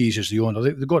Tim Keys is the owner.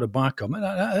 They've got to back him, and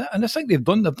I think they've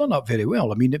done that very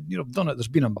well. I mean, they've done it. There's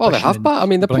been ambition. Oh, they have.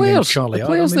 The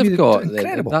players they've got,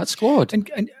 incredible. That squad,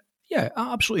 and yeah,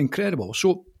 absolutely incredible.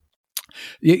 So.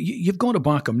 You've got to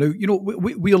back him. Now,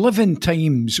 we live in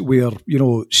times where,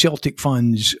 Celtic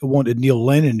fans wanted Neil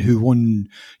Lennon, who won,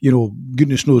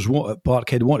 goodness knows what at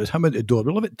Parkhead, wanted him into the door.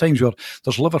 We live at times where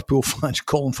there's Liverpool fans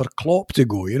calling for Klopp to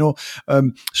go,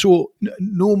 So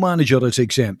no manager is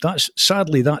exempt.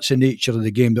 Sadly, that's the nature of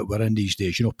the game that we're in these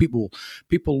days. People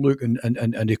look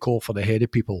and they call for the head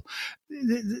of people.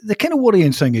 The kind of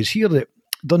worrying thing is here that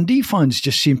Dundee fans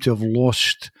just seem to have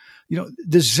lost...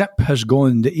 the zip has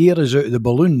gone, the air is out of the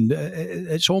balloon.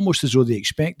 It's almost as though they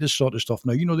expect this sort of stuff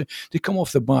now. They come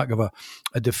off the back of a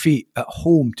defeat at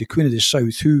home to Queen of the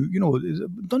South, who,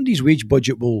 Dundee's wage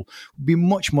budget will be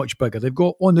much, much bigger. They've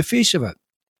got, on the face of it,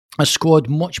 a squad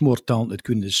much more talented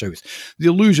Queen of the South. They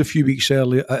lose a few weeks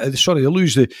earlier. They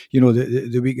lose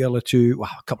the week earlier to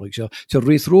a couple of weeks earlier to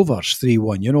Wraith Rovers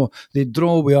 3-1. They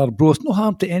draw with Arbroath. No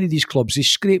harm to any of these clubs. They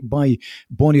scrape by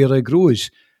Bonnyrigg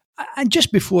Rose, and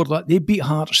just before that they beat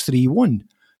Hearts 3-1.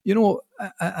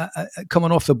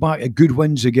 Coming off the back of good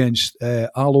wins against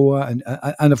Alloa and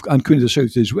Queen of the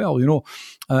South as well,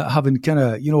 having kind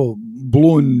of,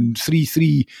 blown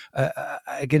 3-3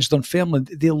 against Dunfermline.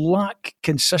 They lack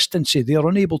consistency. They are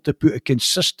unable to put a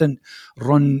consistent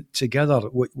run together,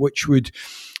 which would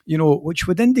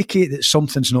indicate that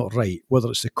something's not right, whether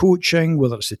it's the coaching,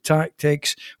 whether it's the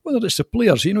tactics, whether it's the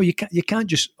players. You can't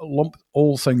just lump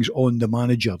all things on the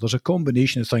manager. There's a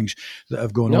combination of things that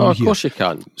have gone on here. No, of course you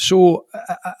can. So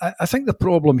I think the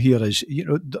problem here is,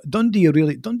 Dundee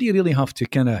really have to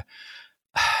kind of,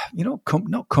 not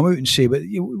come out and say, but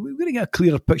we're going to get a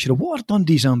clearer picture of what are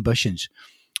Dundee's ambitions.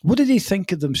 What do they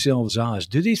think of themselves as?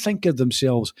 Do they think of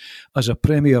themselves as a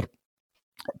Premiership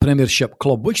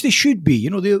club, which they should be?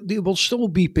 They will still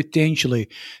be potentially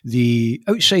the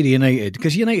outside of United,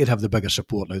 because United have the bigger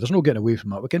support now. There's no getting away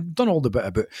from that. We can done all the bit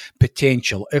about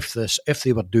potential if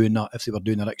they were doing that, if they were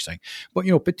doing the next thing. But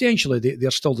potentially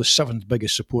they're still the 7th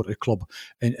biggest supported club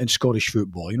in Scottish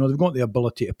football. They've got the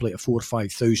ability to play to 4,000 or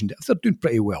 5,000 if they're doing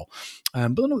pretty well.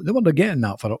 But they weren't getting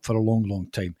that for a long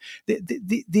time.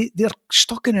 They're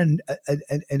stuck in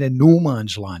a no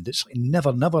man's land. It's like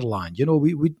never land.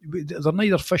 They're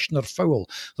neither fish nor fowl.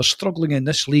 They're struggling in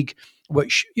this league,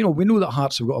 which we know that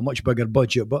Hearts have got a much bigger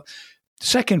budget, but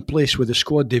second place with the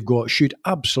squad they've got should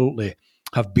absolutely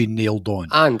have been nailed on.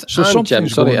 And Jim,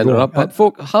 sorry to interrupt, but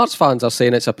Hearts fans are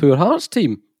saying it's a poor Hearts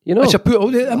team. It's a poor.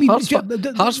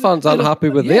 Hearts fans aren't happy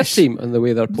with their team and the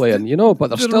way they're playing. But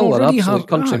they're still an absolute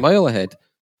country mile ahead.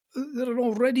 There are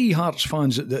already Hearts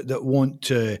fans that want.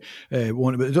 I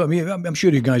mean, I'm sure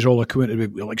you guys all acquainted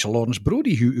with like Sir Lawrence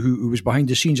Brodie, who was behind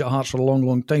the scenes at Hearts for a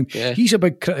long time. Yeah. He's a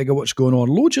big critic of what's going on.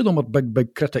 Loads of them are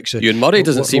big critics. Ewan Murray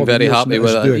doesn't seem very happy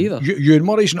with it either. Ewan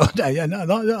Murray's not.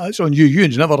 That's on you.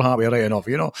 Ewan's never happy right enough,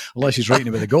 unless he's writing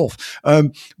about the golf.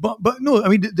 But no, I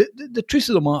mean, the truth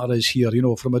of the matter is here,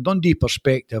 from a Dundee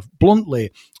perspective,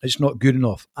 bluntly, it's not good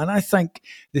enough. And I think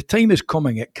the time is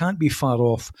coming. It can't be far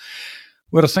off,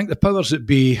 where I think the powers that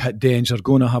be at Dens are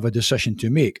going to have a decision to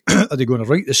make. Are they going to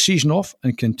write the season off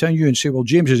and continue and say, well,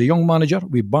 James is a young manager,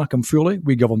 we back him fully,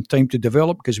 we give him time to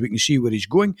develop because we can see where he's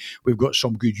going, we've got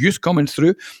some good youth coming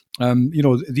through,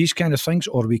 these kind of things,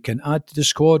 or we can add to the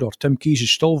squad, or Tim Keys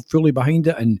is still fully behind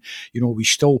it, and, we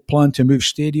still plan to move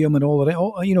stadium and all of that,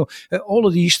 all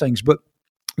of these things. But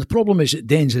the problem is at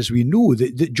Dens, as we know,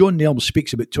 that John Nelms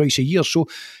speaks about twice a year. So,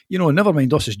 never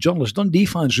mind us as journalists, Dundee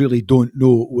fans really don't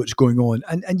know what's going on.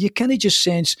 And you kind of just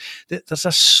sense that there's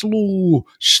a slow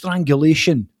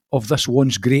strangulation of this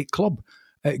once great club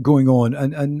going on.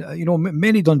 And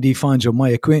many Dundee fans of my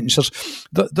acquaintances,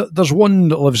 there's one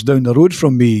that lives down the road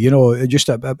from me, just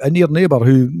a near neighbour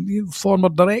who, former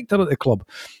director at the club.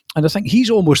 And I think he's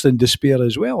almost in despair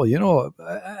as well,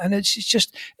 and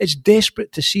it's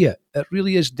desperate to see it. It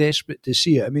really is desperate to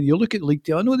see it. I mean, you look at League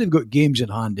Two, I know they've got games in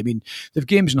hand. I mean, they've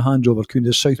games in hand over Queen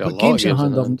of the South, but games in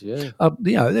hand are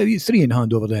 3 in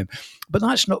hand over them. But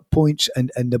that's not points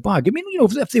in the bag. I mean,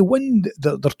 if they win,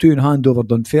 they're 2 in hand over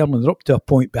Dunfermline, they're up to a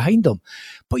point behind them.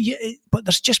 But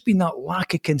there's just been that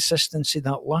lack of consistency,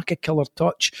 that lack of killer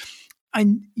touch.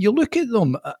 And you look at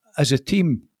them as a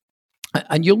team,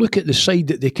 and you look at the side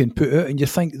that they can put out and you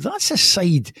think, that's a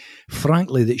side,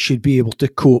 frankly, that should be able to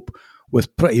cope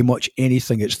with pretty much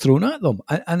anything that's thrown at them.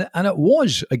 And it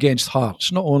was against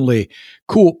Hearts, not only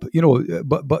cope,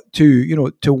 but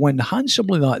to win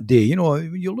handsomely that day.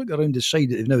 You look around the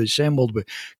side that they've now assembled with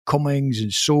Cummings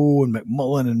and So and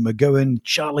McMullen and McGowan,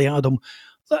 Charlie Adam.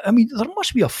 I mean, there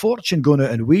must be a fortune going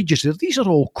out in wages there. These are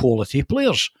all quality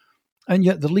players. And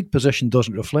yet the league position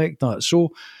doesn't reflect that.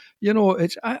 So,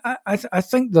 I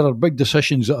think there are big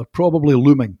decisions that are probably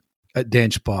looming at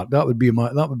Dens Park. That would be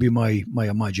my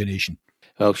imagination.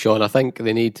 Well, Sean, I think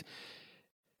they need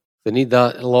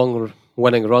that long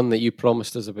winning run that you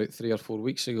promised us about 3 or 4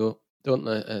 weeks ago, don't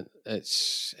they?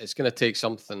 It's going to take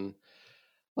something.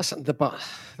 Listen, but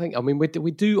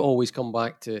we do always come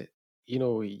back to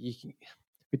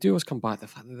we do always come back to the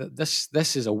fact that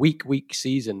this is a weak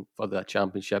season for the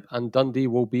Championship, and Dundee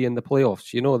will be in the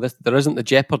playoffs. There isn't the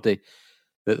jeopardy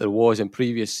that there was in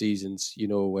previous seasons,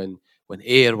 when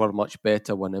Ayr were much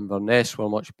better, when Inverness were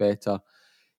much better.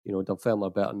 Dunfermline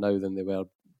are better now than they were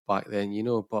back then,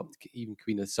 but even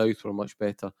Queen of the South were much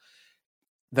better.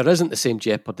 There isn't the same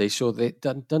jeopardy, so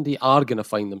Dundee are going to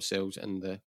find themselves in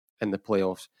the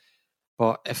playoffs.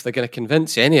 But if they're going to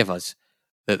convince any of us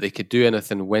that they could do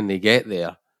anything when they get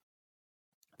there,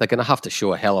 they're going to have to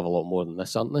show a hell of a lot more than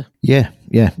this, aren't they? Yeah.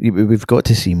 We've got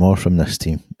to see more from this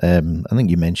team. I think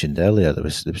you mentioned earlier there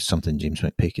was something James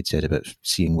McPake had said about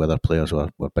seeing whether players were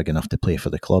big enough to play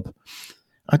for the club.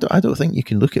 I don't think you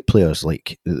can look at players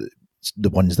like the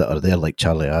ones that are there, like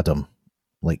Charlie Adam,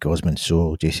 like Osman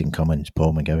Sow, Jason Cummins,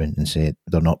 Paul McGowan, and say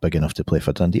they're not big enough to play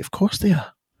for Dundee. Of course they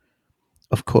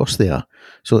are.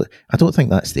 So I don't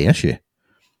think that's the issue.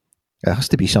 It has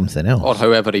to be something else. Or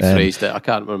however he phrased it. I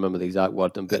can't remember the exact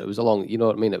wording, but it was along, you know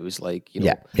what I mean? It was like, you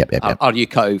know, are you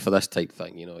cut out for this type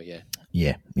thing, you know,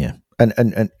 Yeah.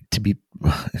 And to be,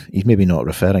 he's maybe not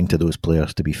referring to those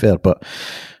players, to be fair, but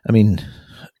I mean,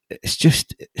 it's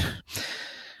just,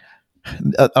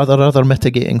 are there other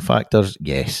mitigating factors?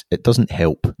 Yes. It doesn't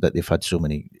help that they've had so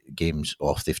many games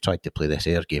off. They've tried to play this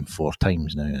Ayr game 4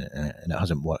 times now, and it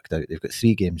hasn't worked out. They've got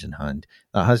 3 games in hand.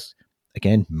 That has,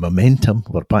 again, momentum.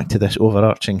 We're back to this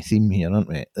overarching theme here, aren't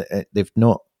we? They've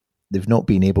not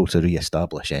been able to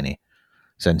re-establish any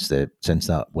since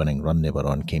that winning run they were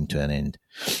on came to an end.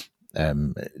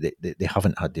 They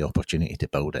haven't had the opportunity to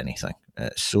build anything.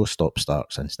 So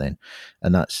stop-start since then,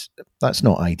 and that's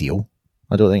not ideal.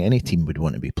 I don't think any team would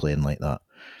want to be playing like that.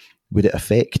 Would it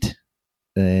affect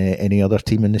any other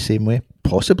team in the same way?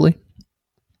 Possibly.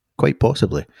 Quite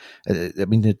possibly. I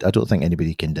mean, I don't think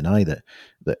anybody can deny that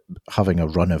having a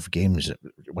run of games,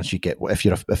 once you get, if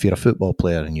you're a football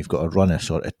player and you've got a run of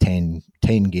sort of 10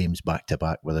 games back to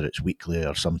back, whether it's weekly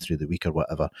or some through the week or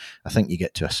whatever, I think you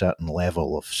get to a certain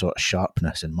level of sort of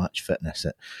sharpness and match fitness.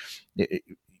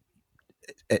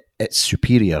 It's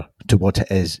superior to what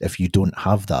it is if you don't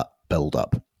have that build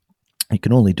up. You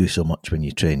can only do so much when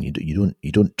you train.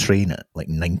 You don't train at like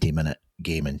 90-minute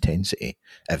game intensity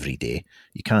every day.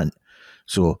 You can't.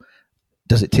 So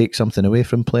does it take something away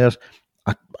from players?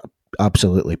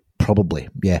 Absolutely, probably.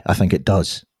 Yeah, I think it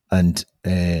does. And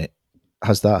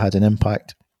has that had an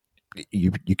impact?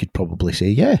 You could probably say,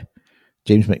 yeah.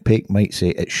 James McPake might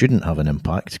say it shouldn't have an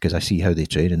impact because I see how they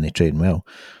train and they train well.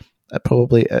 That's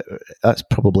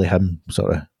probably him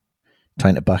sort of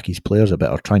trying to back his players a bit,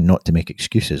 or trying not to make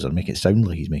excuses or make it sound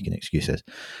like he's making excuses.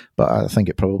 But I think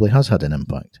it probably has had an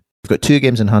impact. We've got 2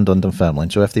 games in hand on Dunfermline,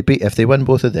 so if they win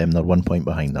both of them, they're 1 point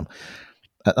behind them.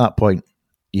 At that point,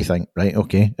 you think, right,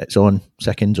 okay, it's on,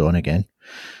 second's on again.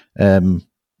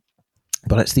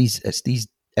 But it's these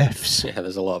ifs. Yeah,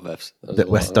 there's a lot of ifs.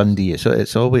 With Dundee, so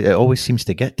it always seems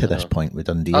to get to this point with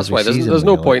Dundee. That's why there's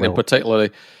no point in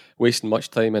particularly wasting much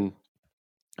time in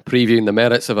previewing the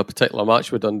merits of a particular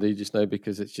match with Dundee just now,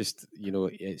 because it's just, you know,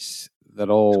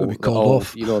 they're all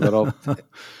off. You know, they're all.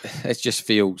 It just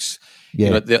feels. Yeah.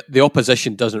 You know, the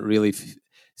opposition doesn't really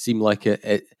seem like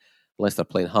it unless they're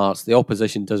playing Hearts. The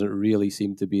opposition doesn't really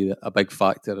seem to be a big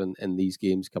factor in these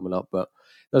games coming up. But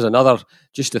there's another,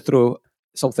 just to throw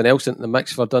something else into the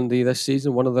mix for Dundee this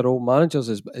season. One of their old managers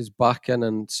is back in,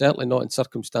 and certainly not in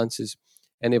circumstances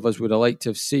any of us would have liked to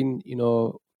have seen. You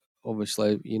know,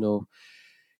 obviously, you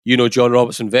know John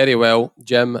Robertson very well,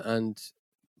 Jim, and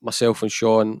myself and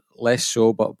Sean less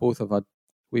so, but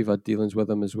we've had dealings with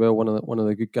him as well. One of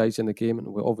the good guys in the game, and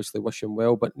we obviously wish him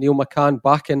well. But Neil McCann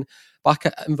back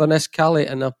at Inverness Caley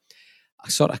in a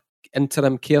sort of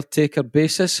interim caretaker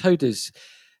basis. How does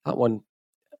that one?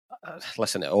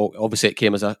 Listen, obviously it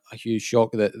came as a huge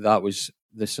shock that was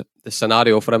the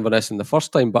scenario for Inverness in the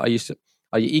first time. But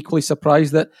are you equally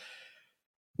surprised that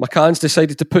McCann's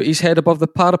decided to put his head above the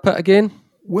parapet again?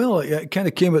 Well, it kind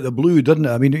of came out the blue, didn't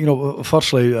it? I mean, you know,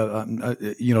 firstly,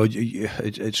 you know,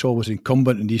 it's always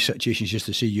incumbent in these situations just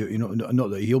to see, you know,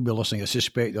 not that he'll be listening, I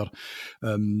suspect,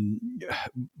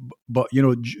 but, you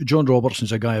know, John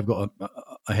Robertson's a guy I've got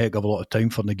a heck of a lot of time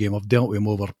for in the game. I've dealt with him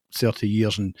over 30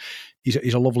 years, and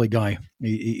he's a lovely guy.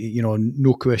 He, you know,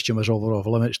 no question was over off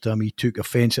limits to him. He took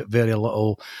offence at very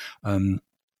little.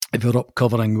 If you're up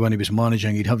covering when he was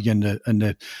managing, he'd have you in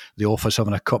the office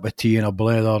having a cup of tea and a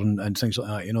blether and things like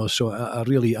that, you know. So I'm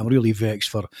really vexed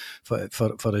for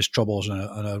his troubles,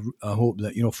 and I hope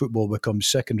that, you know, football becomes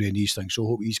secondary in these things. So I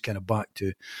hope he's kind of back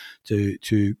to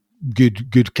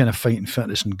good kind of fighting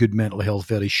fitness and good mental health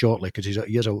very shortly, because he's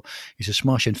a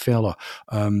smashing fella.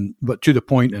 But to the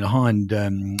point in hand,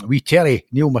 wee Terry,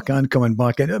 Neil McCann coming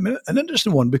back in, I mean, an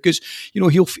interesting one, because, you know,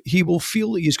 he will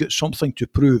feel that he's got something to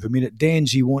prove. I mean, at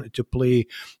Dens he wanted to play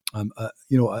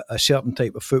you know, a certain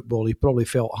type of football. He probably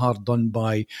felt hard done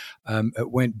by. It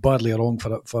went badly wrong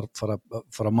for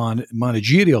a man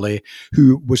managerially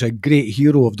who was a great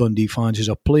hero of Dundee fans as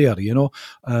a player, you know.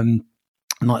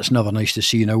 And that's never nice to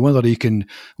see. Now, whether he can,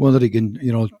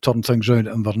 you know, turn things around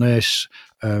at Inverness,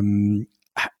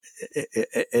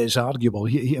 is arguable.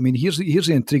 I mean, here's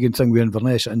the intriguing thing with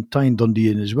Inverness and tying Dundee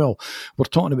in as well. We're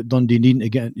talking about Dundee needing to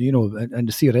get,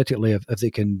 and theoretically, if they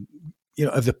can,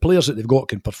 if the players that they've got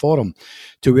can perform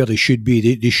to where they should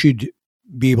be, they should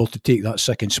be able to take that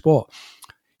second spot.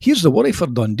 Here's the worry for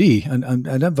Dundee, and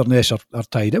Inverness are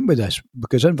tied in with this,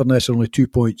 because Inverness are only 2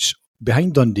 points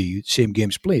behind Dundee, same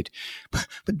games played.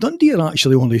 But Dundee are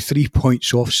actually only 3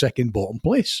 points off second bottom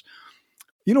place.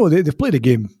 They've played a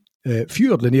game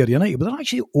fewer than Ayr United, but they're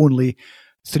actually only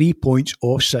 3 points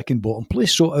off second bottom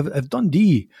place. So if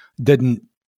Dundee didn't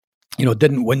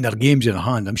win their games in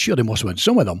hand, I'm sure they must win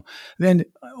some of them, then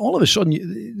all of a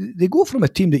sudden they go from a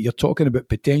team that you're talking about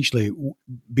potentially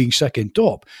being second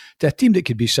top to a team that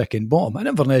could be second bottom. And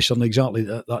Inverness are in exactly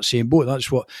that same boat.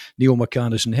 That's what Neil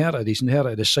McCann has inherited. He's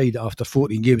inherited a side that after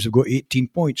 14 games have got 18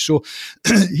 points. So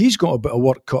he's got a bit of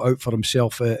work cut out for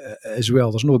himself as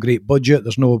well. There's no great budget.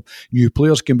 There's no new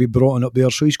players can be brought in up there.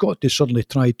 So he's got to suddenly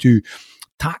try to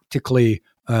tactically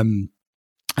and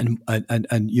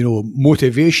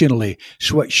motivationally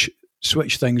switch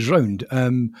things round.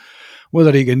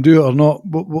 Whether he can do it or not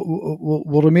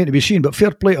will remain to be seen. But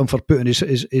fair play to him for putting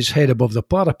his head above the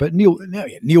parapet. Neil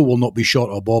will not be short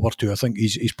of a bob or two. I think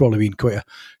he's probably been quite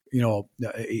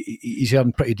he's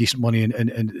earned pretty decent money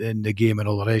in the game and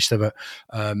all the rest of it.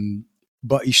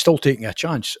 But he's still taking a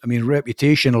chance. I mean,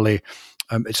 reputationally,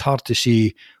 it's hard to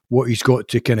see what he's got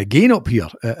to kind of gain up here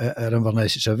at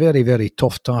Inverness. It's a very, very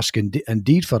tough task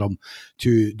indeed for him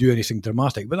to do anything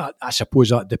dramatic. But I suppose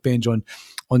that depends on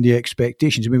the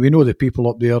expectations. I mean, we know the people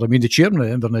up there. I mean, the chairman,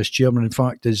 the Inverness chairman, in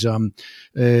fact, is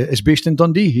based in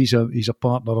Dundee. He's a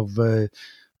partner of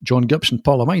John Gibson,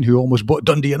 pal of mine, who almost bought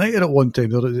Dundee United at one time.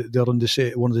 They're on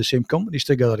one of the same companies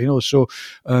together, So.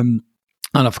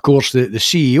 And of course, the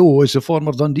CEO is the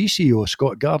former Dundee CEO,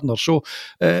 Scott Gardner. So,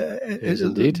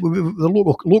 indeed,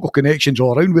 the local connections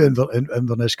all around with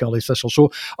Inverness Caley Thistle. So,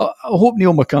 I hope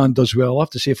Neil McCann does well. I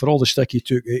have to say, for all the stick he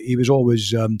took, he was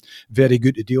always very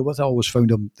good to deal with. I always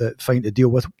found him fine to deal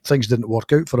with. Things didn't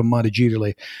work out for him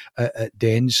managerially at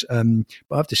Dens, but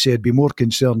I have to say, I'd be more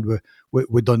concerned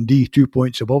with Dundee 2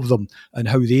 points above them and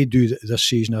how they do this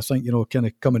season. I think kind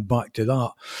of coming back to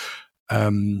that.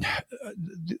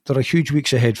 There are huge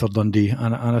weeks ahead for Dundee,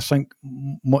 and I think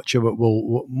much of it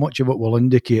will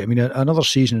indicate. I mean, another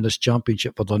season in this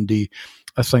championship for Dundee,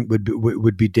 I think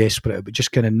would be desperate. But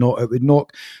just kind of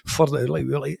knock further.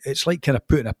 It's like kind of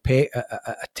putting a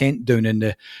tent down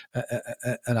in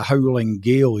a howling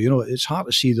gale. It's hard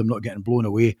to see them not getting blown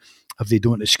away if they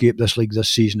don't escape this league this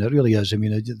season. It really is. I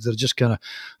mean, they're just kind of,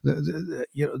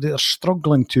 they're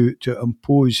struggling to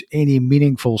impose any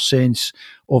meaningful sense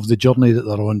of the journey that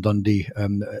they're on, Dundee,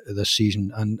 this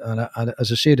season. And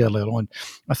as I said earlier on,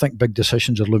 I think big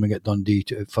decisions are looming at Dundee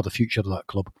for the future of that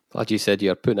club. Glad you said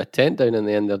you're putting a tent down in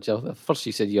the end there, Jill. First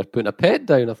you said you're putting a pet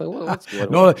down. I thought, what's going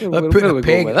on? No, they're putting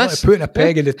a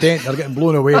peg in the tent. They're getting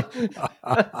blown away.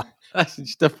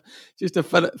 Just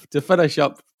to finish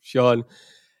up, Sean,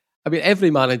 I mean, every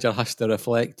manager has to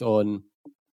reflect on,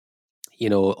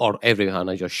 or every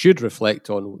manager should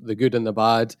reflect on the good and the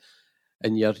bad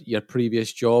in your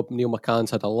previous job. Neil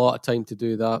McCann's had a lot of time to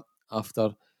do that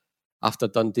after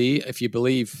Dundee. If you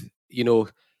believe,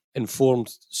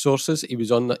 informed sources, he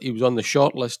was on the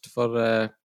shortlist for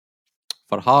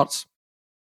Hearts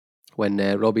when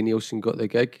Robbie Neilson got the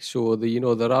gig. So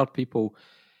there are people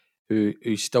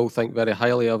who still think very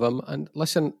highly of him. And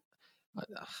listen,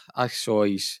 I saw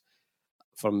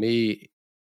for me,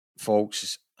 faults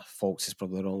is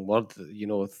probably the wrong word.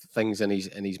 Things in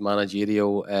his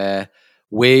managerial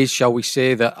ways, shall we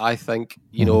say, that I think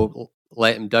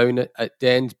let him down at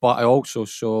Dens. But I also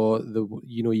saw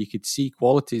you could see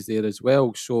qualities there as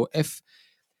well. So if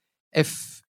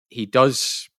he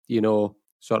does, if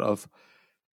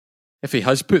he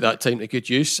has put that time to good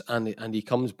use and he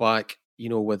comes back,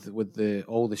 with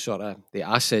all the sort of the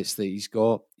assets that he's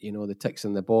got, the ticks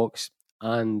in the box,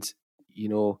 and he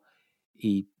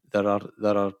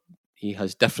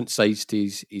has different sides to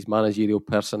his managerial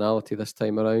personality this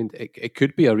time around. It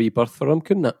could be a rebirth for him,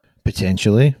 couldn't it?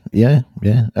 Potentially, yeah.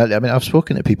 I mean, I've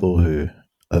spoken to people who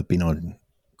have been on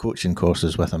coaching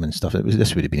courses with him and stuff.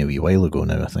 This would have been a wee while ago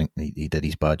now. I think he did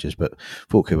his badges, but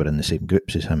folk who were in the same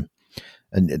groups as him,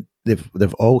 and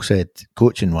they've all said,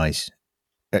 coaching wise,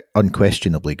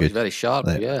 unquestionably good. Very sharp,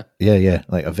 yeah,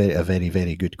 like a very, very,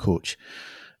 very good coach.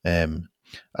 And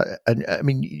I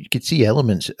mean, you could see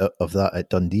elements of that at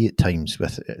Dundee at times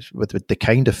with the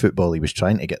kind of football he was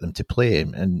trying to get them to play,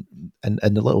 and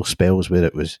the little spells where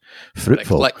it was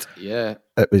fruitful. It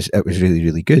was really,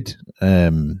 really good.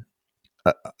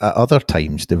 At other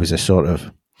times there was a sort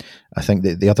of I think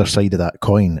that the other side of that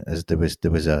coin is there was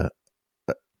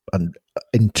an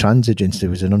intransigence, there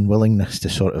was an unwillingness to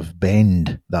sort of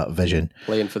bend that vision.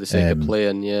 Playing for the sake of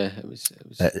playing, yeah. It was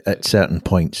at certain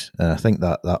points. And I think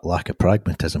that lack of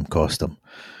pragmatism cost him.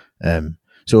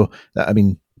 So, I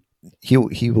mean, he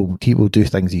will do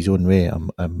things his own way. I'm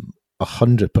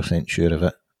 100% sure of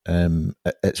it.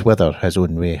 It's whether his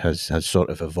own way has sort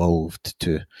of evolved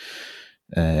to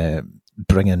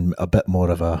bring in a bit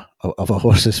more of a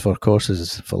horses for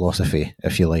courses philosophy,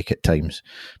 if you like, at times,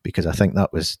 because I think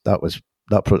that was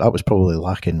probably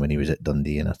lacking when he was at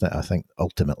Dundee, and I think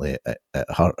ultimately it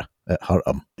hurt him.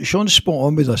 Sean's spot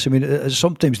on with us. I mean,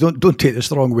 sometimes don't take this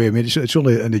the wrong way. I mean, it's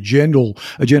only in a general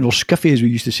skiffy, as we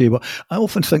used to say. But I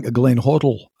often think of Glenn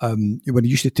Hoddle when he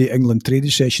used to take England training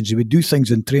sessions. He would do things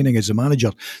in training as a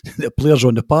manager that players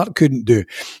on the park couldn't do,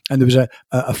 and there was a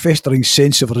festering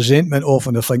sense of resentment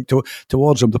often, I think,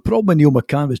 towards him. The problem with Neil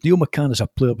McCann was Neil McCann as a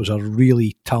player was a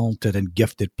really talented and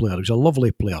gifted player. He was a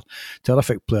lovely player,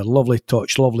 terrific player, lovely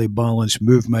touch, lovely balance,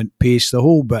 movement, pace, the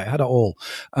whole bit, had it all.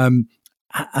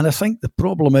 And I think the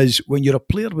problem is when you're a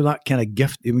player with that kind of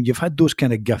gift, when you've had those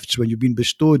kind of gifts, when you've been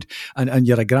bestowed, and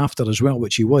you're a grafter as well,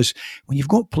 which he was, when you've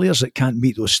got players that can't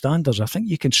meet those standards, I think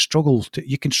you can struggle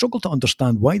to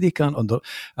understand why they can't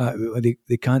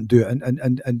they can't do it.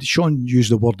 And Sean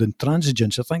used the word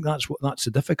intransigence. I think that's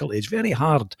the difficulty. It's very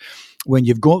hard when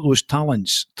you've got those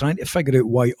talents, trying to figure out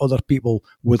why other people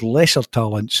with lesser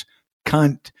talents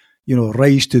can't,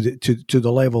 rise to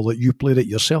the level that you played at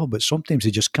yourself, but sometimes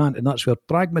they just can't, and that's where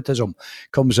pragmatism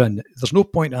comes in. There's no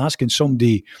point asking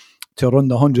somebody to run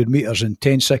the 100 metres in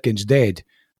 10 seconds dead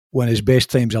when his best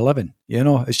time's 11.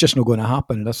 It's just not going to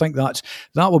happen, and I think that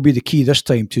will be the key this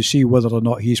time, to see whether or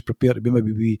not he's prepared to be a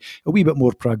wee bit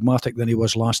more pragmatic than he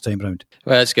was last time round.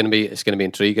 Well, it's going to be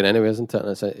intriguing anyway, isn't it?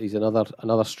 And he's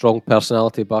another strong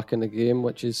personality back in the game,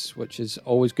 which is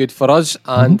always good for us.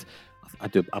 And I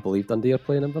believe Dundee are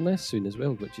playing Inverness soon as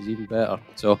well, which is even better.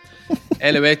 So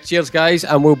anyway, cheers guys,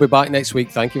 and we'll be back next week.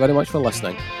 Thank you very much for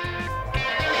listening.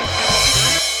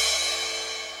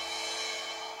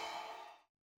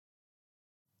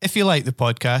 If you like the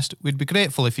podcast, we'd be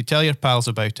grateful if you tell your pals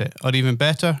about it, or even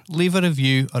better, leave a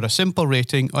review or a simple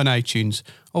rating on iTunes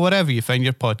or wherever you find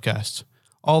your podcasts.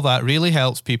 All that really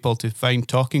helps people to find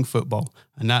Talking Football,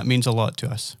 and that means a lot to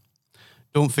us.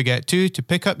 Don't forget to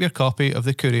pick up your copy of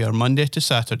The Courier Monday to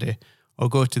Saturday, or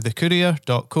go to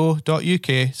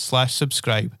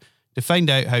thecourier.co.uk/subscribe to find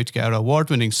out how to get our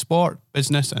award-winning sport,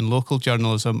 business and local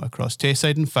journalism across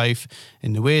Tayside and Fife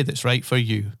in the way that's right for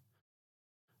you.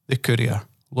 The Courier.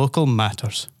 Local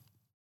matters.